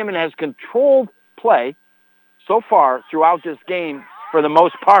though Hammond has controlled play so far throughout this game for the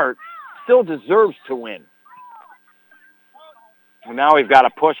most part, still deserves to win. And now we've got a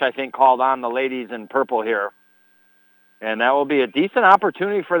push, I think, called on the ladies in purple here. And that will be a decent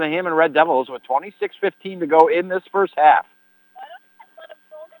opportunity for the Hammond Red Devils with 26:15 to go in this first half.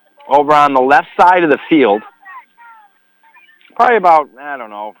 Over on the left side of the field, probably about,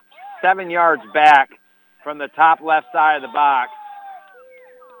 7 yards back from the top left side of the box.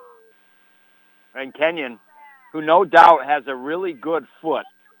 And Kenyon, who no doubt has a really good foot,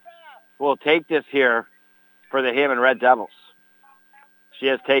 will take this here for the Hammond Red Devils. She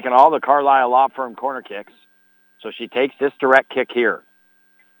has taken all the Carlisle Law Firm corner kicks, so she takes this direct kick here.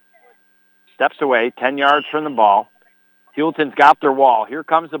 Steps away, 10 yards from the ball. Heuvelton's got their wall. Here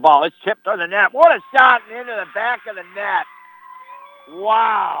comes the ball. It's chipped on the net. What a shot into the back of the net.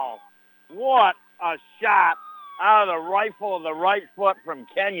 Wow. What a shot out of the rifle of the right foot from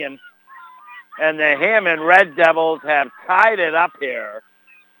Kenyon. And the Hammond Red Devils have tied it up here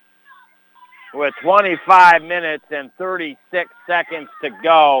with 25 minutes and 36 seconds to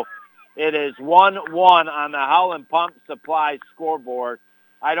go. It is 1-1 on the Howland Pump Supply scoreboard.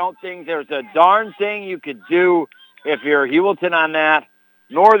 I don't think there's a darn thing you could do if you're Heuvelton on that,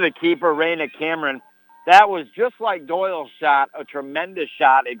 nor the keeper, Raina Cameron. That was just like Doyle's shot, a tremendous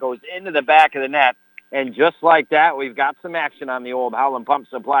shot. It goes into the back of the net. And just like that, we've got some action on the old Howland Pump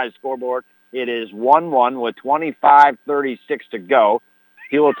Supply scoreboard. It is 1-1 with 25:36 to go.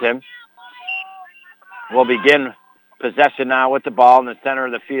 Heuvelton will begin possession now with the ball in the center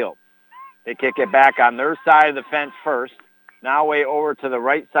of the field. They kick it back on their side of the fence first. Now way over to the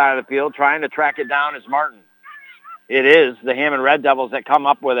right side of the field, trying to track it down is Martin. It is the Hammond Red Devils that come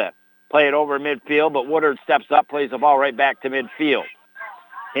up with it. Play it over midfield, but Woodard steps up, plays the ball right back to midfield.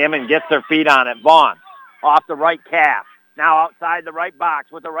 Hammond gets their feet on it. Vaughn off the right calf. Now outside the right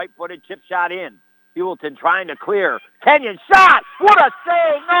box with a right-footed chip shot in. Heuvelton trying to clear. Kenyon shot! What a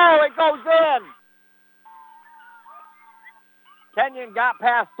save! No, it goes in! Kenyon got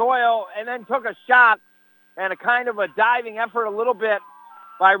past Doyle and then took a shot, and a kind of a diving effort a little bit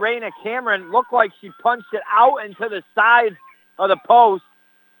by Raina Cameron. Looked like she punched it out into the side of the post,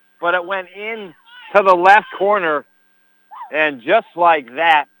 but it went in to the left corner. And just like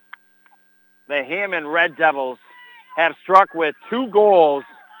that, the Hammond Red Devils have struck with 2 goals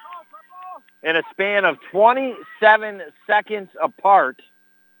in a span of 27 seconds apart.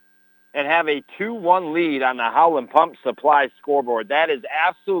 and have a 2-1 lead on the Howland Pump Supply scoreboard. That is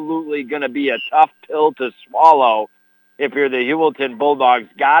absolutely going to be a tough pill to swallow if you're the Heuvelton Bulldogs.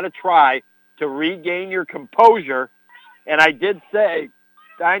 Got to try to regain your composure. And I did say,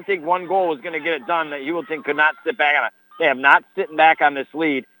 I didn't think one goal was going to get it done, that Heuvelton could not sit back on it. They have not sitting back on this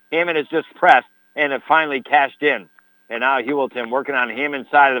lead. Hammond has just pressed and have finally cashed in. And now Heuvelton working on Hammond's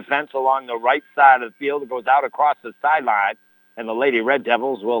side of the fence along the right side of the field. It goes out across the sideline. And the Lady Red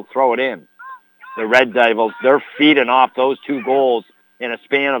Devils will throw it in. The Red Devils, they're feeding off those 2 goals in a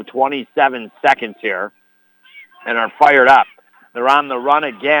span of 27 seconds here and are fired up. They're on the run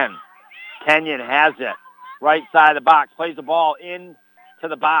again. Kenyon has it. Right side of the box. Plays the ball into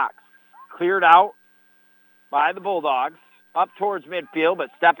the box. Cleared out by the Bulldogs. Up towards midfield, but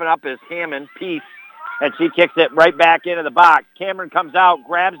stepping up is Hammond. Peace. And she kicks it right back into the box. Cameron comes out,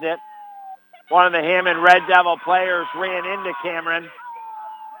 grabs it. One of the Hammond Red Devil players ran into Cameron.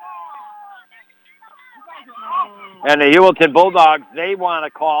 And the Heuvelton Bulldogs, they want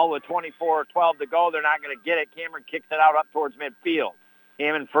to call with 24:12 to go. They're not going to get it. Cameron kicks it out up towards midfield.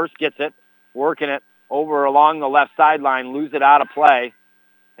 Hammond first gets it, working it over along the left sideline, lose it out of play.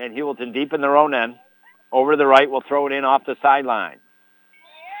 And Heuvelton deep in their own end. Over to the right, will throw it in off the sideline.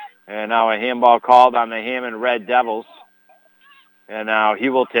 And now a handball called on the Hammond Red Devils. And now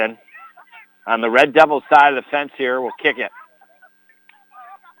Heuvelton on the Red Devils side of the fence here will kick it.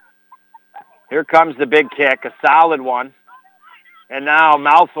 Here comes the big kick, a solid one. And now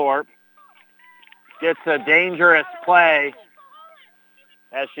Malthorpe gets a dangerous play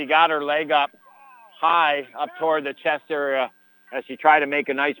as she got her leg up high up toward the chest area as she tried to make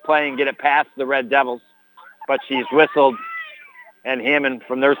a nice play and get it past the Red Devils. But she's whistled, and Hammond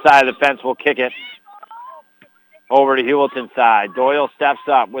from their side of the fence will kick it over to Heuvelton's side. Doyle steps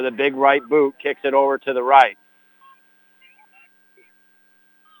up with a big right boot, kicks it over to the right.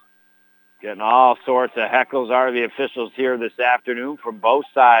 Getting all sorts of heckles are the officials here this afternoon from both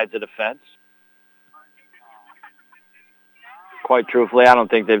sides of the fence. Quite truthfully, I don't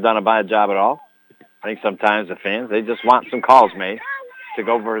think they've done a bad job at all. I think sometimes the fans, they just want some calls made to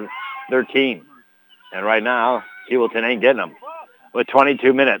go for their team. And right now, Heuvelton ain't getting them. With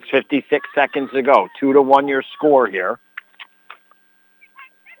 22 minutes, 56 seconds to go. 2-1 your score here.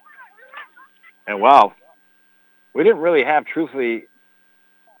 And, well, we didn't really have, truthfully,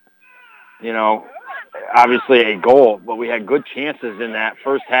 obviously a goal, but we had good chances in that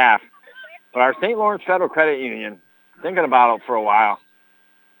first half. But our St. Lawrence Federal Credit Union, thinking about it for a while,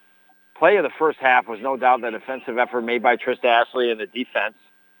 play of the first half was no doubt the defensive effort made by Trista Ashley and the defense.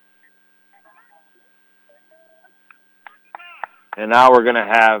 And now we're going to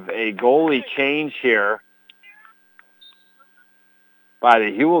have a goalie change here by the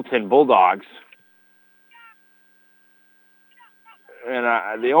Heuvelton Bulldogs.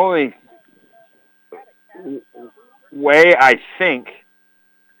 And the only way I think,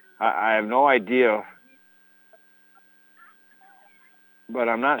 I have no idea, but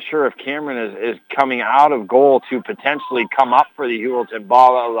I'm not sure if Cameron is coming out of goal to potentially come up for the Heuvelton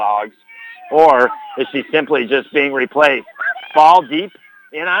Bulldogs, or is she simply just being replaced? Ball deep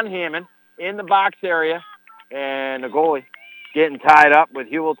in on Hammond in the box area, and the goalie getting tied up with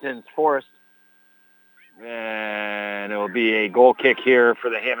Heuvelton's Forrest. And it will be a goal kick here for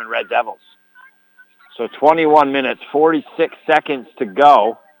the Hammond Red Devils. So 21 minutes, 46 seconds to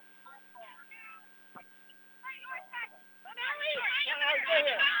go.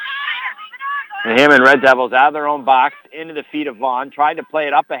 The Hammond Red Devils out of their own box into the feet of Vaughn. Tried to play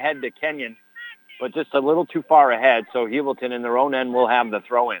it up ahead to Kenyon, but just a little too far ahead. So Heuvelton in their own end will have the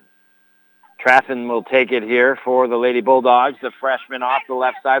throw-in. Traffin will take it here for the Lady Bulldogs, the freshman off the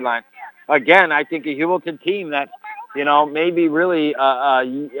left sideline. Again, I think a Heuvelton team that, maybe really a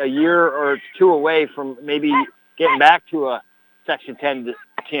year or two away from maybe getting back to a Section 10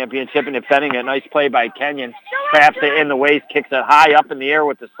 championship and defending it. Nice play by Kenyon. Traps it in the waist, kicks it high up in the air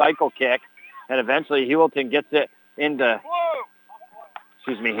with the cycle kick. And eventually Heuvelton gets it into,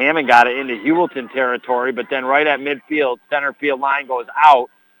 Hammond got it into Heuvelton territory, but then right at midfield, center field line goes out.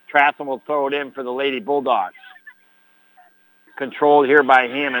 Traffin will throw it in for the Lady Bulldogs. Controlled here by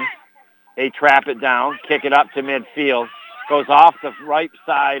Hammond. They trap it down, kick it up to midfield. Goes off the right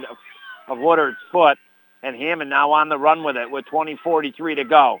side of Woodard's foot, and Hammond now on the run with it with 20:43 to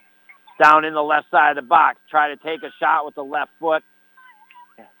go. Down in the left side of the box. Try to take a shot with the left foot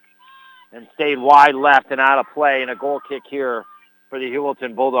and stayed wide left and out of play, and a goal kick here for the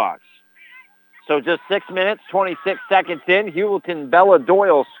Heuvelton Bulldogs. So just 6 minutes, 26 seconds in, Heuvelton Bella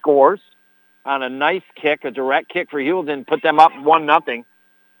Doyle scores on a nice kick, a direct kick for Heuvelton, put them up 1-0.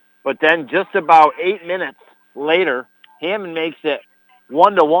 But then just about 8 minutes later, Hammond makes it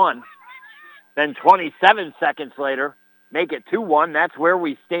 1-1 Then 27 seconds later, make it 2-1. That's where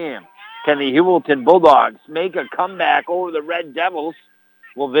we stand. Can the Heuvelton Bulldogs make a comeback over the Red Devils?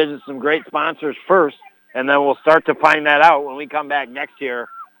 We'll visit some great sponsors first, and then we'll start to find that out when we come back next year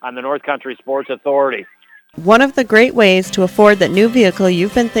on the North Country Sports Authority. One of the great ways to afford that new vehicle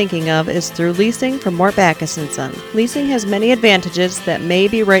you've been thinking of is through leasing from Mort Backus & Son. Leasing has many advantages that may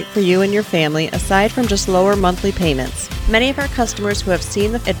be right for you and your family aside from just lower monthly payments. Many of our customers who have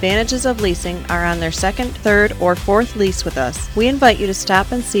seen the advantages of leasing are on their second, third, or fourth lease with us. We invite you to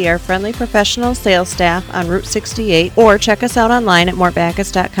stop and see our friendly professional sales staff on Route 68 or check us out online at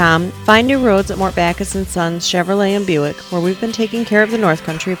mortbackus.com. Find new roads at Mort Backus & Sons Chevrolet and Buick, where we've been taking care of the North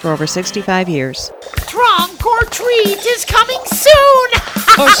Country for over 65 years. Trunk or treat is coming soon!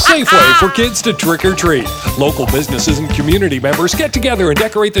 A safe way for kids to trick or treat. Local businesses and community members get together and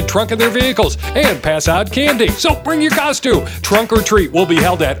decorate the trunk of their vehicles and pass out candy. So bring your costume. Trunk or Treat will be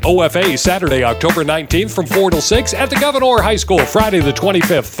held at OFA Saturday, October 19th from 4 till 6 at the Governor High School, Friday the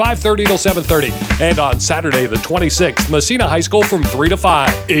 25th, 5:30 till 7:30. And on Saturday the 26th, Messina High School from 3 to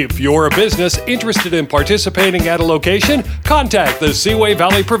 5. If you're a business interested in participating at a location, contact the Seaway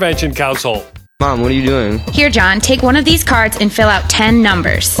Valley Prevention Council. Mom, what are you doing? Here, John, take one of these cards and fill out 10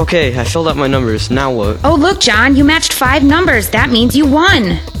 numbers. Okay, I filled out my numbers. Now what? Oh, look, John, you matched 5 numbers. That means you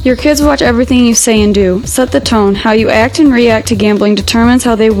won. Your kids watch everything you say and do. Set the tone. How you act and react to gambling determines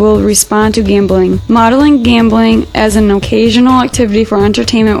how they will respond to gambling. Modeling gambling as an occasional activity for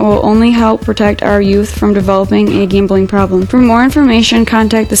entertainment will only help protect our youth from developing a gambling problem. For more information,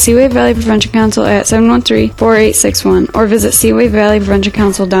 contact the Seaway Valley Prevention Council at 713-4861 or visit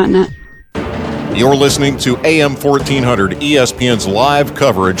seawayvalleypreventioncouncil.net. You're listening to AM 1400 ESPN's live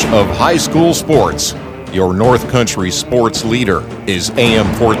coverage of high school sports. Your North Country sports leader is AM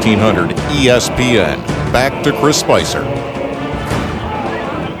 1400 ESPN. Back to Chris Spicer.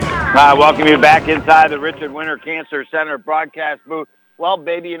 Welcome you back inside the Richard Winter Cancer Center broadcast booth. Well,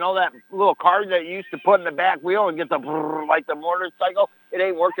 baby, you know that little card that you used to put in the back wheel and get the brrr, like the motorcycle? It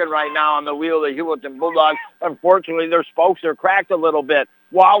ain't working right now on the wheel of the Heuvelton Bulldogs. Unfortunately, their spokes are cracked a little bit.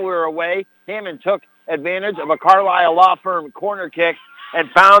 While we were away, Hammond took advantage of a Carlisle Law Firm corner kick and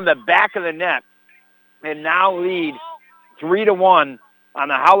found the back of the net and now lead 3-1 on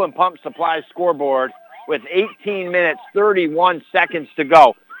the Howland Pump Supply scoreboard with 18 minutes, 31 seconds to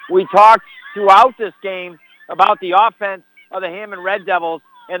go. We talked throughout this game about the offense of the Hammond Red Devils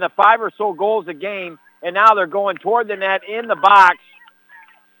and the 5 or so goals a game, and now they're going toward the net in the box.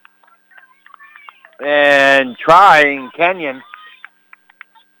 And trying Kenyon,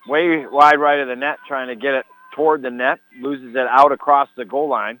 way wide right of the net, trying to get it toward the net, loses it out across the goal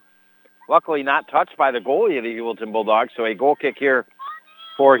line. Luckily not touched by the goalie of the Heuvelton Bulldogs, so a goal kick here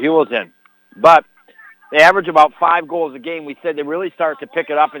for Heuvelton. But they average about 5 goals a game. We said they really start to pick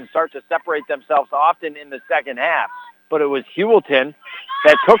it up and start to separate themselves often in the second half. But it was Heuvelton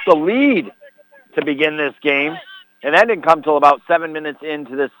that took the lead to begin this game, and that didn't come till about 7 minutes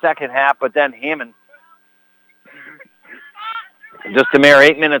into the second half, but then Hammond, just a mere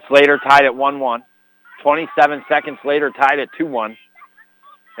 8 minutes later, tied at 1-1. 27 seconds later, tied at 2-1.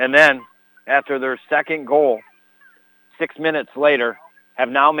 And then, after their second goal, 6 minutes later, have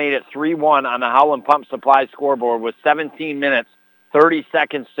now made it 3-1 on the Howland Pump Supply scoreboard with 17 minutes, 30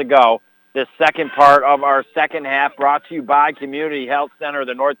 seconds to go. This second part of our second half brought to you by Community Health Center of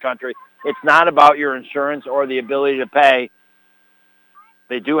the North Country. It's not about your insurance or the ability to pay.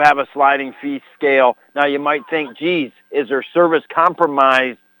 They do have a sliding fee scale. Now, you might think, geez, is their service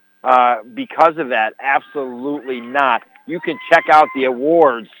compromised because of that? Absolutely not. You can check out the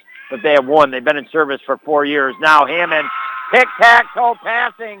awards that they have won. They've been in service for 4 years. Now, Hammond, tic-tac-toe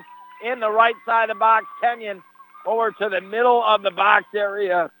passing in the right side of the box. Kenyon over to the middle of the box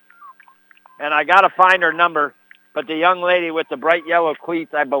area. And I got to find her number, but the young lady with the bright yellow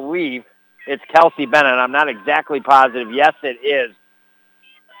cleats, I believe it's Kelsey Bennett. I'm not exactly positive. Yes, it is.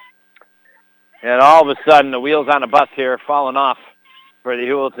 And all of a sudden, the wheels on a bus here falling off for the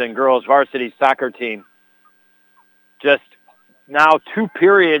Heuvelton girls varsity soccer team. Just now 2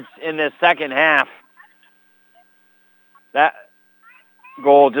 periods in this second half. That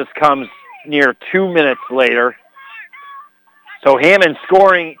goal just comes near 2 minutes later. So Hammond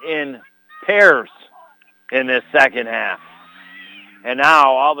scoring in pairs in this second half. And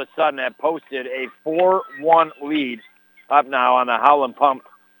now, all of a sudden, have posted a 4-1 lead up now on the Howland Pump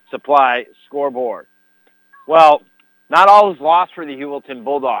Supply scoreboard. Well, not all is lost for the Heuvelton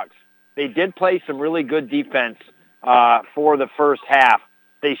Bulldogs. They did play some really good defense for the first half.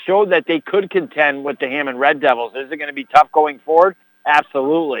 They showed that they could contend with the Hammond Red Devils. Is it going to be tough going forward?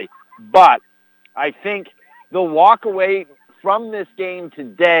 Absolutely. But I think they'll walk away from this game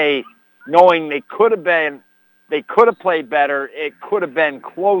today knowing they could have played better. It could have been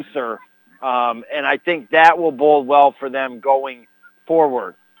closer. And I think that will bode well for them going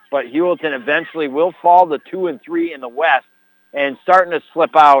forward. But Heuvelton eventually will fall to 2-3 in the West and starting to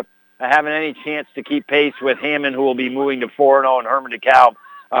slip out, having any chance to keep pace with Hammond, who will be moving to 4-0, and Herman DeKalb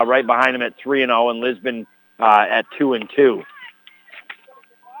right behind him at 3-0, and Lisbon at 2-2.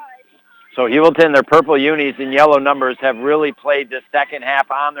 So Heuvelton, their purple unis and yellow numbers, have really played the second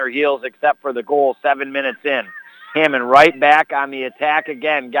half on their heels, except for the goal 7 minutes in. Hammond right back on the attack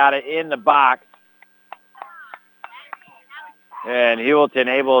again, got it in the box. And Heuvelton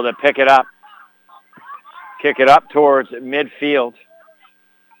able to pick it up. Kick it up towards midfield.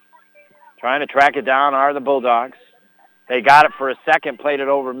 Trying to track it down are the Bulldogs. They got it for a second, played it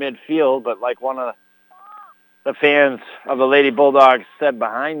over midfield, but like one of the fans of the Lady Bulldogs said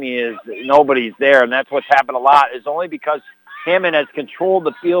behind me is nobody's there, and that's what's happened a lot, is only because Hammond has controlled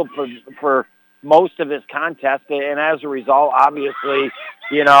the field for most of this contest, and as a result, obviously,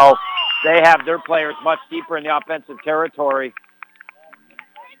 you know, they have their players much deeper in the offensive territory.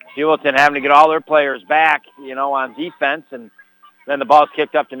 Heuvelton having to get all their players back, you know, on defense, and then the ball's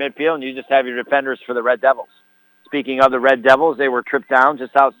kicked up to midfield, and you just have your defenders for the Red Devils. Speaking of the Red Devils, they were tripped down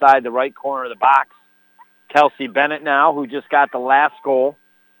just outside the right corner of the box. Kelsey Bennett now, who just got the last goal,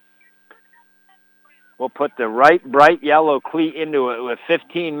 will put the right bright yellow cleat into it with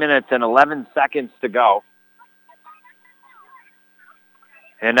 15 minutes and 11 seconds to go.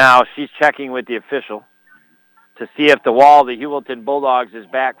 And now she's checking with the official to see if the wall of the Heuvelton Bulldogs is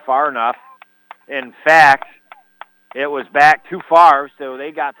back far enough. In fact, it was back too far, so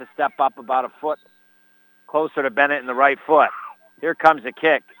they got to step up about a foot closer to Bennett in the right foot. Here comes the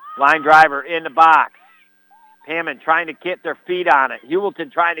kick. Line driver in the box. Hammond trying to get their feet on it.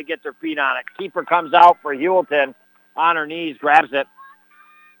 Heuvelton trying to get their feet on it. Keeper comes out for Heuvelton on her knees, grabs it,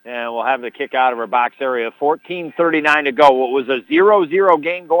 and we'll have the kick out of her box area. 14:39 to go. What was a 0-0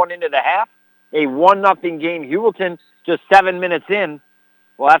 game going into the half, a 1-0 game. Heuvelton just 7 minutes in.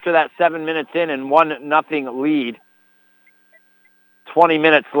 Well, after that 7 minutes in and 1-0 lead, 20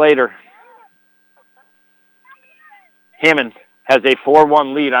 minutes later, Hammond has a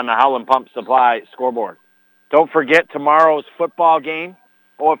 4-1 lead on the Howland Pump Supply scoreboard. Don't forget tomorrow's football game.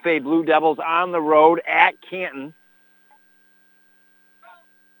 OFA Blue Devils on the road at Canton.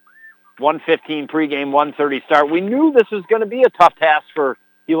 1:15 pregame, 1:30 start. We knew this was going to be a tough task for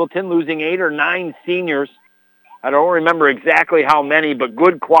Heuvelton, losing 8 or 9 seniors. I don't remember exactly how many, but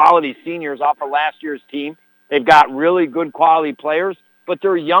good quality seniors off of last year's team. They've got really good quality players, but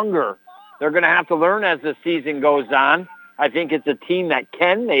they're younger. They're going to have to learn as the season goes on. I think it's a team that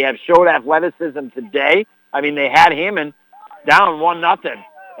can. They have showed athleticism today. I mean, they had Hammond down 1-0,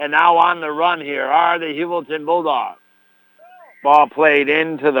 and now on the run here are the Heuvelton Bulldogs. Ball played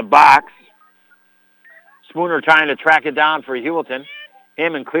into the box. Spooner trying to track it down for Heuvelton.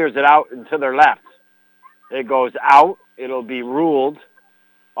 Hammond clears it out and to their left. It goes out. It'll be ruled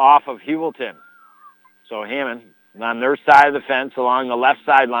off of Heuvelton. So Hammond, on their side of the fence along the left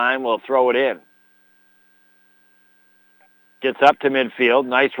sideline, will throw it in. Gets up to midfield.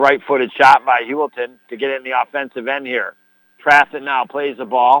 Nice right-footed shot by Heuvelton to get it in the offensive end here. Trafford now plays the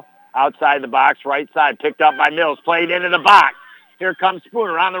ball outside the box, right side, picked up by Mills, played into the box. Here comes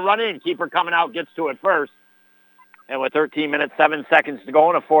Spooner on the run-in. Keeper coming out, gets to it first. And with 13 minutes, 7 seconds to go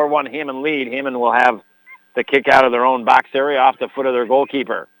in a 4-1 Hammond lead, Hammond will have the kick out of their own box area off the foot of their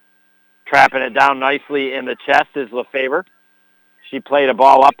goalkeeper. Trapping it down nicely in the chest is Lefebvre. She played a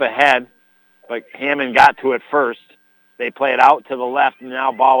ball up ahead, but Hammond got to it first. They play it out to the left, and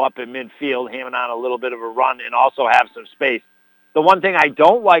now ball up in midfield. Hammond on a little bit of a run and also have some space. The one thing I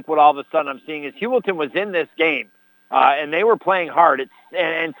don't like what all of a sudden I'm seeing is Heuvelton was in this game, and they were playing hard.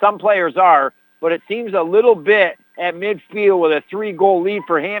 And some players are, but it seems a little bit at midfield with a 3-goal lead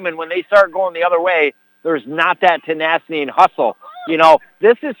for Hammond. When they start going the other way, there's not that tenacity and hustle. You know,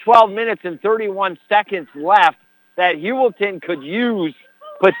 this is 12 minutes and 31 seconds left that Heuvelton could use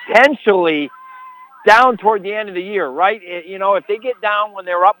potentially down toward the end of the year, right? You know, if they get down when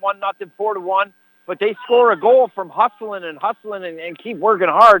they're up 1-0, 4-1, but they score a goal from hustling and keep working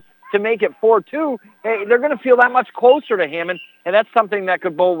hard to make it 4-2, hey, they're going to feel that much closer to Hammond, and that's something that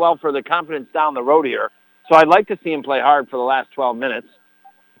could bode well for the confidence down the road here. So I'd like to see him play hard for the last 12 minutes.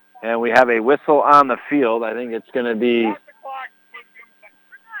 And we have a whistle on the field. I think it's going to be...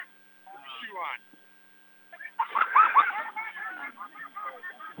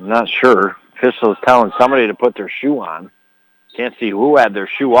 I'm not sure. Official is telling somebody to put their shoe on. Can't see who had their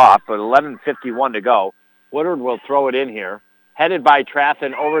shoe off, but 11:51 to go. Woodward will throw it in here. Headed by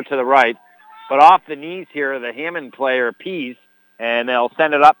Trafton over to the right, but off the knees here, the Hammond player, Pease, And they'll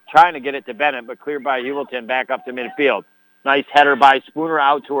send it up, trying to get it to Bennett, but cleared by Heuvelton back up to midfield. Nice header by Spooner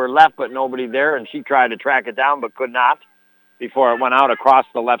out to her left, but nobody there, and she tried to track it down but could not before it went out across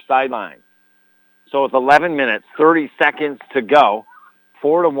the left sideline. So with 11 minutes, 30 seconds to go,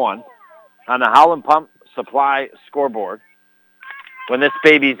 4-1 on the Howland Pump Supply scoreboard. When this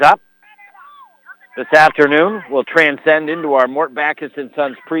baby's up this afternoon, we'll transcend into our Mort Backus &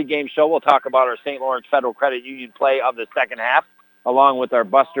 Sons pregame show. We'll talk about our St. Lawrence Federal Credit Union play of the second half, along with our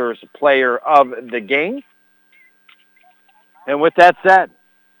Busters player of the game. And with that said,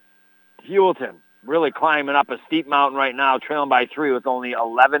 Heuvelton really climbing up a steep mountain right now, trailing by 3 with only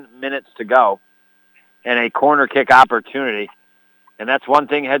 11 minutes to go and a corner kick opportunity. And that's one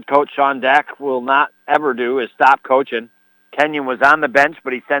thing head coach Sean Dack will not ever do is stop coaching. Kenyon was on the bench,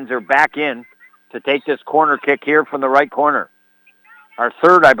 but he sends her back in to take this corner kick here from the right corner. Our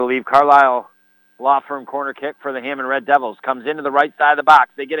third, I believe, Carlisle Law Firm corner kick for the Hammond Red Devils. Comes into the right side of the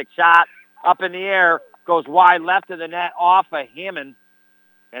box. They get a shot up in the air. Goes wide left of the net off of Hammond.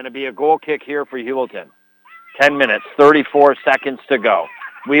 And it'll be a goal kick here for Heuvelton. 10 minutes, 34 seconds to go.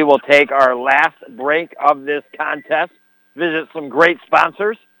 We will take our last break of this contest, visit some great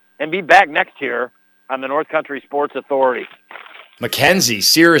sponsors, and be back next year on the North Country Sports Authority. Mackenzie,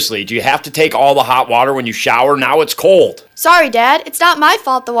 seriously, do you have to take all the hot water when you shower? Now it's cold. Sorry, Dad. It's not my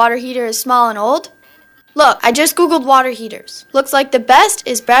fault the water heater is small and old. Look, I just Googled water heaters. Looks like the best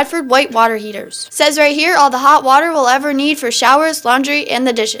is Bradford white water heaters. Says right here all the hot water we'll ever need for showers, laundry, and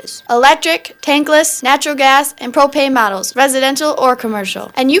the dishes. Electric, tankless, natural gas, and propane models, residential or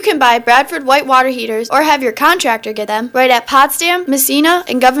commercial. And you can buy Bradford white water heaters or have your contractor get them right at Potsdam, Messina,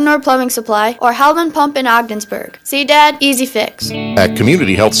 and Governor Plumbing Supply or Howland Pump in Ogdensburg. See, Dad? Easy fix. At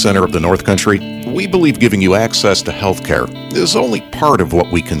Community Health Center of the North Country, we believe giving you access to health care is only part of what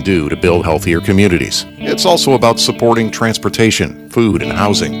we can do to build healthier communities. It's also about supporting transportation, food, and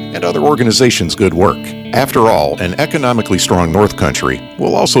housing, and other organizations' good work. After all, an economically strong North Country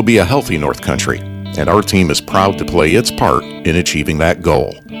will also be a healthy North Country, and our team is proud to play its part in achieving that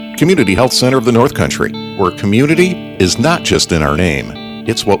goal. Community Health Center of the North Country, where community is not just in our name,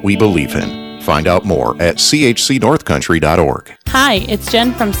 it's what we believe in. Find out more at chcnorthcountry.org. Hi, it's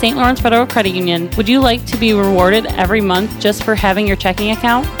Jen from St. Lawrence Federal Credit Union. Would you like to be rewarded every month just for having your checking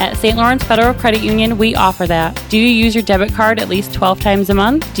account? At St. Lawrence Federal Credit Union, we offer that. Do you use your debit card at least 12 times a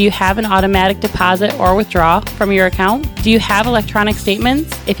month? Do you have an automatic deposit or withdraw from your account? Do you have electronic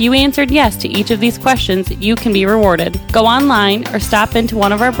statements? If you answered yes to each of these questions, you can be rewarded. Go online or stop into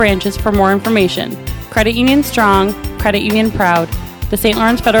one of our branches for more information. Credit Union Strong, Credit Union Proud. The St.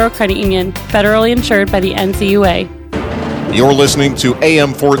 Lawrence Federal Credit Union, federally insured by the NCUA. You're listening to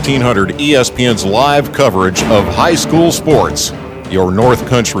AM 1400 ESPN's live coverage of high school sports. Your North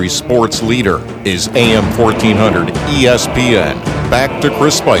Country sports leader is AM 1400 ESPN. Back to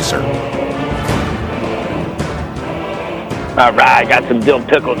Chris Spicer. All right, got some dill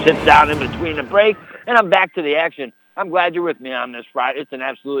pickle chips down in between the break, and I'm back to the action. I'm glad you're with me on this Friday. It's an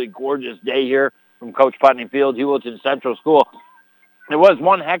absolutely gorgeous day here from Coach Putney Field, Heuvelton Central School. It was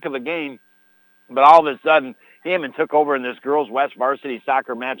one heck of a game, but all of a sudden, Hammond took over in this girls' West varsity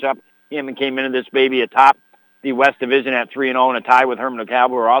soccer matchup. Hammond came into this baby atop the West Division at 3-0 in a tie with Herman DeKalb,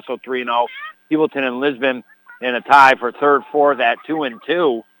 who are also 3-0. Heuvelton and Lisbon in a tie for third, fourth at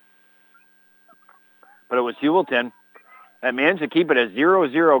 2-2. But it was Heuvelton that managed to keep it a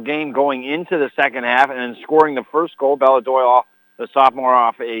 0-0 game going into the second half and then scoring the first goal. Bella Doyle, the sophomore,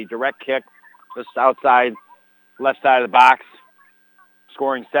 off a direct kick just outside, left side of the box,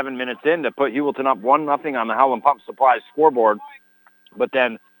 scoring 7 minutes in to put Heuvelton up 1-0 on the Howland Pump Supply scoreboard. But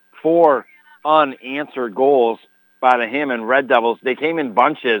then 4 unanswered goals by the Hammond Red Devils. They came in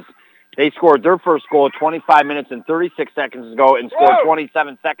bunches. They scored their first goal 25 minutes and 36 seconds ago and scored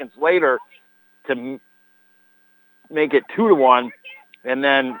 27 seconds later to make it 2-1. And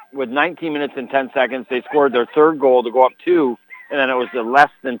then with 19 minutes and 10 seconds, they scored their third goal to go up 2. And then it was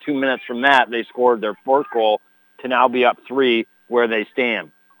less than 2 minutes from that, they scored their fourth goal to now be up 3, where they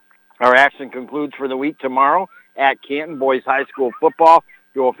stand. Our action concludes for the week tomorrow at Canton Boys High School football.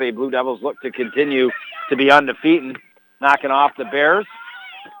 The OFA Blue Devils look to continue to be undefeated, knocking off the Bears.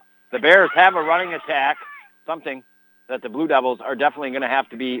 The Bears have a running attack, something that the Blue Devils are definitely going to have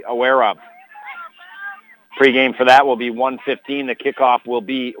to be aware of. Pre-game for that will be 1:15. The kickoff will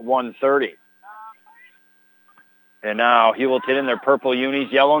be 1:30. And now Heuvelton in their purple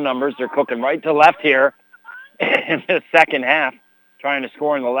unis, yellow numbers. They're cooking right to left here in the second half, trying to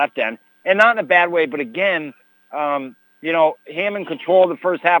score in the left end. And not in a bad way, but again, Hammond controlled the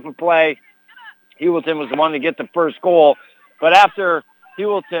first half of play. Heuvelton was the one to get the first goal. But after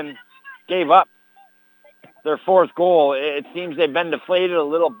Heuvelton gave up their fourth goal. It seems they've been deflated a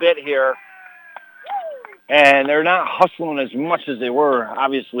little bit here, and they're not hustling as much as they were,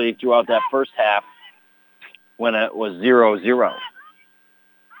 obviously, throughout that first half when it was 0-0.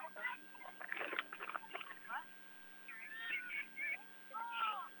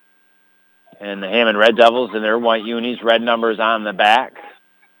 And the Hammond Red Devils in their white unis, red numbers on the back.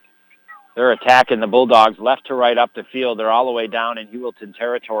 They're attacking the Bulldogs left to right up the field. They're all the way down in Heuvelton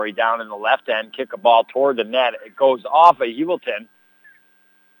territory, down in the left end, kick a ball toward the net. It goes off of Heuvelton,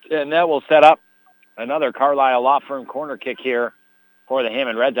 and that will set up another Carlisle Law Firm corner kick here for the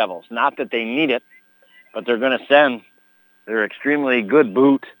Hammond Red Devils. Not that they need it, but they're going to send their extremely good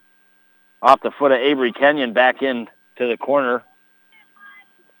boot off the foot of Avery Kenyon back in to the corner.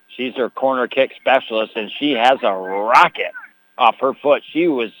 She's their corner kick specialist, and she has a rocket off her foot. She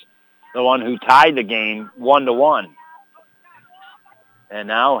was the one who tied the game 1-1. And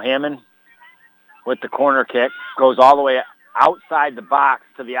now Hammond with the corner kick goes all the way outside the box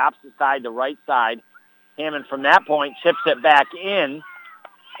to the opposite side, the right side. Hammond from that point chips it back in,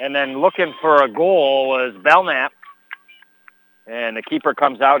 and then looking for a goal was Belknap. And the keeper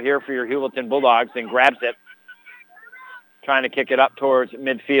comes out here for your Heuvelton Bulldogs and grabs it, trying to kick it up towards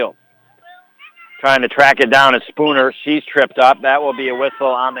midfield. Trying to track it down is Spooner. She's tripped up. That will be a whistle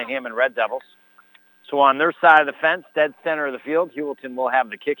on the Hammond Red Devils. So on their side of the fence, dead center of the field, Heuvelton will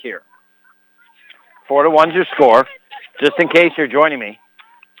have the kick here. 4-1's your score, just in case you're joining me.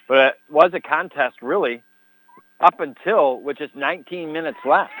 But it was a contest, really, up until, with just 19 minutes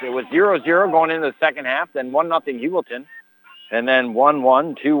left. It was 0-0 going into the second half, then 1-0 Heuvelton, and then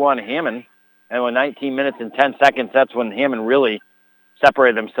 1-1, 2-1 Hammond. And with 19 minutes and 10 seconds, that's when Hammond really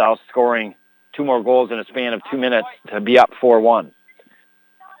separated themselves, scoring 2 more goals in a span of 2 minutes to be up 4-1.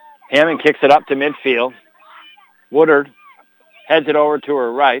 Hammond kicks it up to midfield. Woodard heads it over to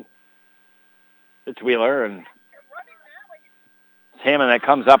her right. It's Wheeler, and it's Hammond that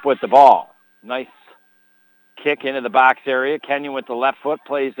comes up with the ball. Nice kick into the box area. Kenyon with the left foot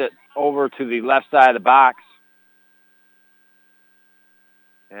plays it over to the left side of the box.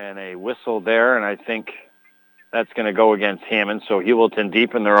 And a whistle there, and I think that's going to go against Hammond. So Heuvelton,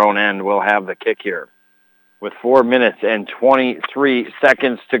 deep in their own end, will have the kick here. With 4 minutes and 23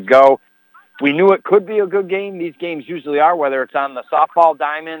 seconds to go. We knew it could be a good game. These games usually are, whether it's on the softball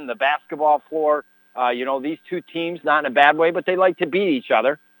diamond, the basketball floor. These two teams, not in a bad way, but they like to beat each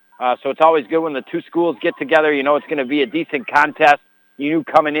other. So it's always good when the two schools get together. You know it's going to be a decent contest. You knew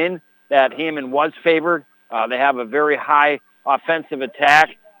coming in that Hammond was favored. They have a very high offensive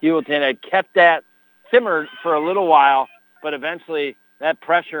attack. Heuvelton had kept that simmered for a little while, but eventually that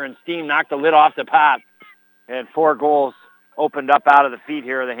pressure and steam knocked the lid off the pot, and 4 goals opened up out of the feet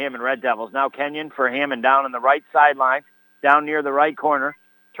here of the Hammond Red Devils. Now Kenyon for Hammond down on the right sideline, down near the right corner,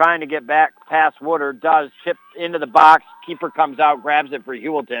 trying to get back past Woodard, does, chip into the box, keeper comes out, grabs it for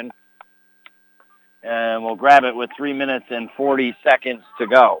Heuvelton, and we'll grab it with 3 minutes and 40 seconds to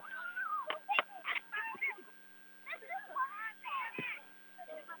go.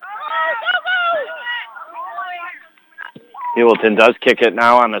 Heuvelton does kick it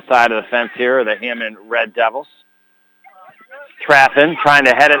now on the side of the fence here, the Hammond Red Devils. Traffin trying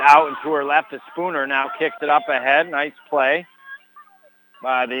to head it out and to her left is Spooner. Now kicks it up ahead. Nice play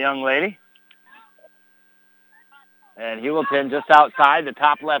by the young lady. And Heuvelton just outside the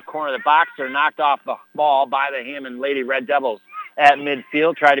top left corner of the box. They're knocked off the ball by the Hammond Lady Red Devils at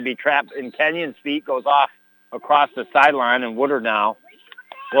midfield. Try to be trapped in Kenyon's feet. Goes off across the sideline, and Woodard now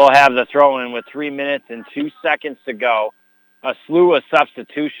will have the throw-in with 3 minutes and 2 seconds to go. A slew of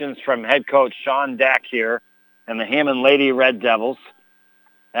substitutions from head coach Sean Deck here and the Hammond Lady Red Devils.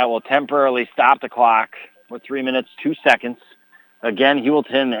 That will temporarily stop the clock with 3 minutes, 2 seconds. Again,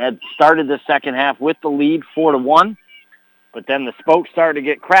 Heuvelton had started the second half with the lead, 4-1, but then the spokes started to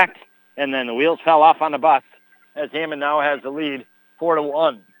get cracked, and then the wheels fell off on the bus as Hammond now has the lead,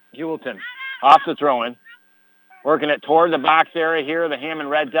 4-1. Heuvelton off the throw-in, working it toward the box area here. The Hammond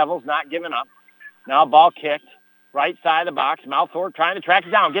Red Devils not giving up. Now ball kicked. Right side of the box. Malthorpe trying to track it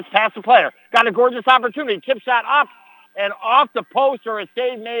down. Gets past the player. Got a gorgeous opportunity. Chip shot up and off the post, or a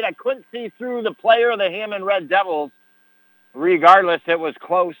save made. I couldn't see through the player of the Hammond Red Devils. Regardless, it was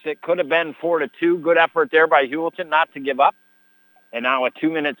close. It could have been 4-2. Good effort there by Heuvelton not to give up. And now at 2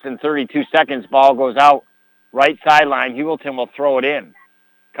 minutes and 32 seconds, ball goes out right sideline. Heuvelton will throw it in.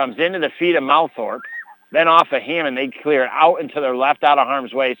 Comes into the feet of Malthorpe. Then off of Hammond, they clear it out into their left out of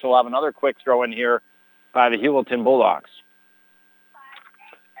harm's way. So we'll have another quick throw in here by the Heuvelton Bulldogs.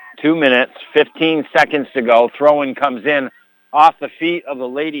 2 minutes, 15 seconds to go. Throw-in comes in off the feet of the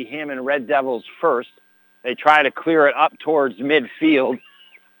Lady Hammond Red Devils first. They try to clear it up towards midfield.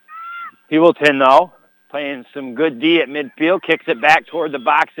 Heuvelton, though, playing some good D at midfield, kicks it back toward the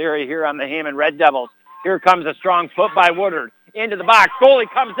box area here on the Hammond Red Devils. Here comes a strong foot by Woodard. Into the box. Goalie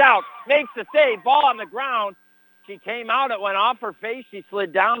comes out, makes the save, ball on the ground. She came out, it went off her face. She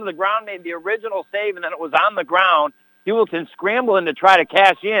slid down to the ground, made the original save, and then it was on the ground. Heuvelton scrambling to try to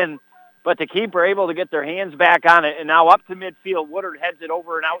cash in, but the keeper able to get their hands back on it, and now up to midfield. Woodard heads it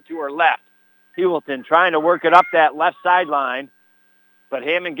over and out to her left. Heuvelton trying to work it up that left sideline, but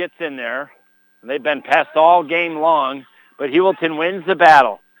Hammond gets in there. They've been pest all game long, but Heuvelton wins the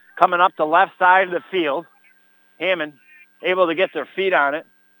battle. Coming up the left side of the field, Hammond able to get their feet on it,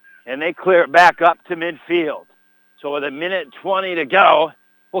 and they clear it back up to midfield. So with 1:20 to go,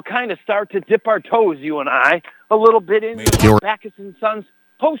 we'll kind of start to dip our toes, you and I, a little bit into Backus & Sons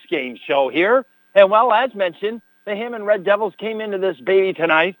post-game show here. And, well, as mentioned, the Hammond Red Devils came into this baby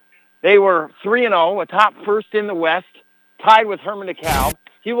tonight. They were 3-0, a top first in the West, tied with Herman DeKalb.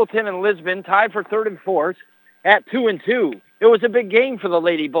 Heuvelton and Lisbon tied for third and fourth at 2-2. It was a big game for the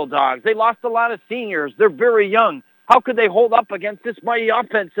Lady Bulldogs. They lost a lot of seniors. They're very young. How could they hold up against this mighty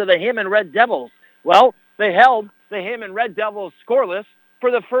offense of the Hammond Red Devils? Well, they held the Hammond Red Devils scoreless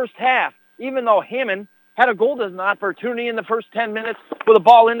for the first half, even though Hammond had a golden opportunity in the first 10 minutes with a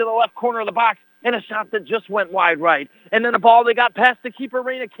ball into the left corner of the box and a shot that just went wide right. And then a ball that got past the keeper,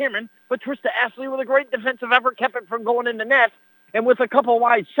 Raina Cameron, but Trista Ashley with a great defensive effort kept it from going in the net. And with a couple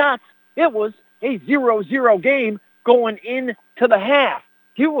wide shots, it was a 0-0 game going into the half.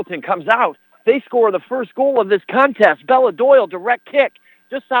 Heuvelton comes out. They score the first goal of this contest. Bella Doyle, direct kick,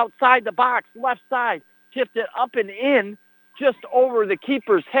 just outside the box, left side, tipped it up and in, just over the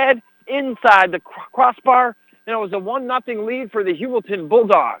keeper's head, inside the crossbar, and it was a 1-0 lead for the Heuvelton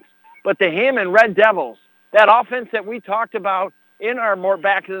Bulldogs. But the Hammond Red Devils, that offense that we talked about in our Mort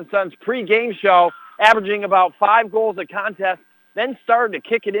Backus & Sons pre-game show, averaging about 5 goals a contest, then started to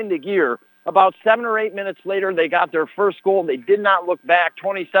kick it into gear. About 7 or 8 minutes later, they got their first goal. They did not look back.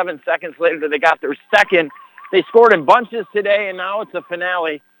 27 seconds later, they got their second. They scored in bunches today, and now it's a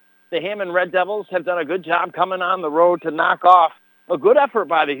finale. The Hammond Red Devils have done a good job coming on the road to knock off a good effort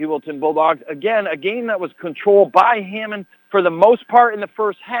by the Heuvelton Bulldogs. Again, a game that was controlled by Hammond for the most part in the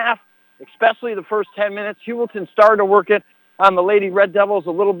first half, especially the first 10 minutes. Heuvelton started to work it on the Lady Red Devils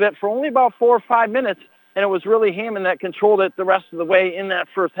a little bit for only about 4 or 5 minutes, and it was really Hammond that controlled it the rest of the way in that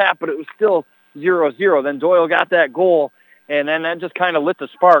first half, but it was still 0-0. Then Doyle got that goal, and then that just kind of lit the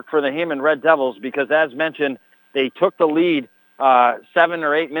spark for the Hammond Red Devils because, as mentioned, they took the lead 7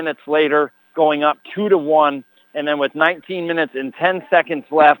 or 8 minutes later, going up 2-1, and then with 19 minutes and 10 seconds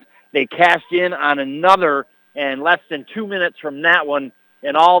left, they cashed in on another, and less than 2 minutes from that one,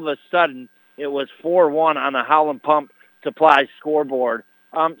 and all of a sudden, it was 4-1 on the Howland Pump Supply scoreboard.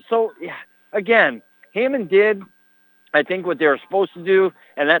 Again, Hammond did, I think, what they were supposed to do,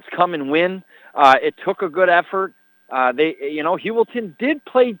 and that's come and win. It took a good effort. Heuvelton did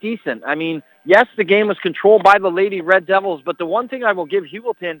play decent. I mean, yes, the game was controlled by the Lady Red Devils, but the one thing I will give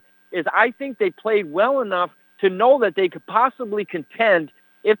Heuvelton is I think they played well enough to know that they could possibly contend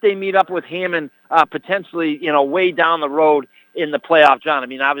if they meet up with Hammond potentially, way down the road in the playoff, John. I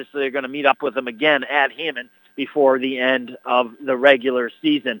mean, obviously they're going to meet up with them again at Hammond before the end of the regular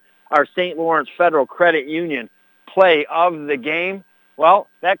season. Our St. Lawrence Federal Credit Union play of the game, well,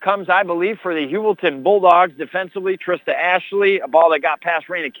 that comes, I believe, for the Heuvelton Bulldogs defensively. Trista Ashley, a ball that got past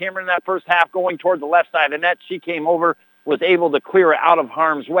Raina Cameron in that first half going toward the left side of the net. She came over, was able to clear it out of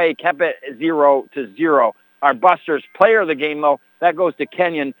harm's way, kept it 0-0. Our Busters player of the game, though, that goes to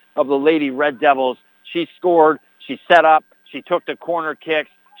Kenyon of the Lady Red Devils. She scored. She set up. She took the corner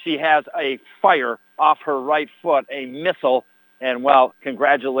kicks. She has a fire off her right foot, a missile. And, well,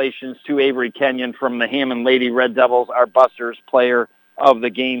 congratulations to Avery Kenyon from the Hammond Lady Red Devils, our Busters player of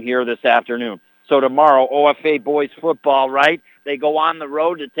the game here this afternoon. So tomorrow, OFA boys football, right? They go on the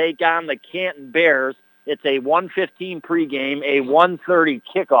road to take on the Canton Bears. It's a 1:15 pregame, a 1:30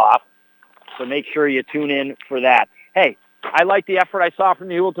 kickoff. So make sure you tune in for that. Hey, I like the effort I saw from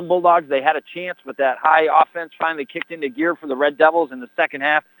the Heuvelton Bulldogs. They had a chance, but that high offense finally kicked into gear for the Red Devils in the second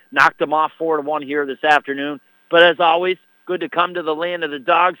half, knocked them off 4-1 here this afternoon. But as always, good to come to the land of the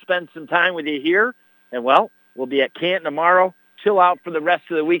dogs, spend some time with you here. And, well, we'll be at Canton tomorrow, chill out for the rest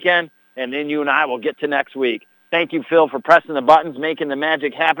of the weekend, and then you and I will get to next week. Thank you, Phil, for pressing the buttons, making the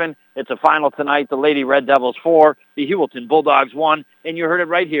magic happen. It's a final tonight, the Lady Red Devils 4, the Heuvelton Bulldogs 1, and you heard it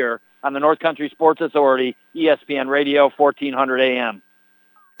right here on the North Country Sports Authority, ESPN Radio, 1400 AM.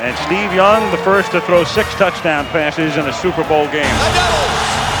 And Steve Young, the first to throw 6 touchdown passes in a Super Bowl game. The Devils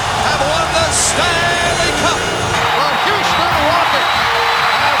have won the Stanley Cup. The Houston Rockets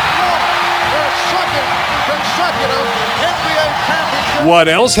have won their second consecutive NBA championship. What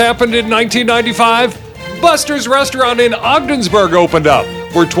else happened in 1995? Buster's Restaurant in Ogdensburg opened up.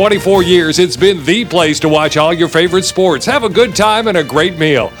 For 24 years, it's been the place to watch all your favorite sports, have a good time, and a great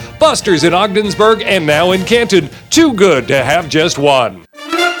meal. Buster's in Ogdensburg and now in Canton. Too good to have just one.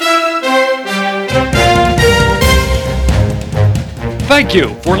 Thank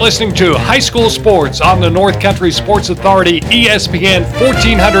you for listening to High School Sports on the North Country Sports Authority ESPN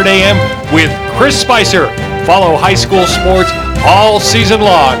 1400 AM with Chris Spicer. Follow high school sports all season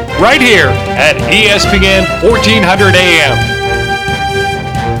long right here at ESPN 1400 AM.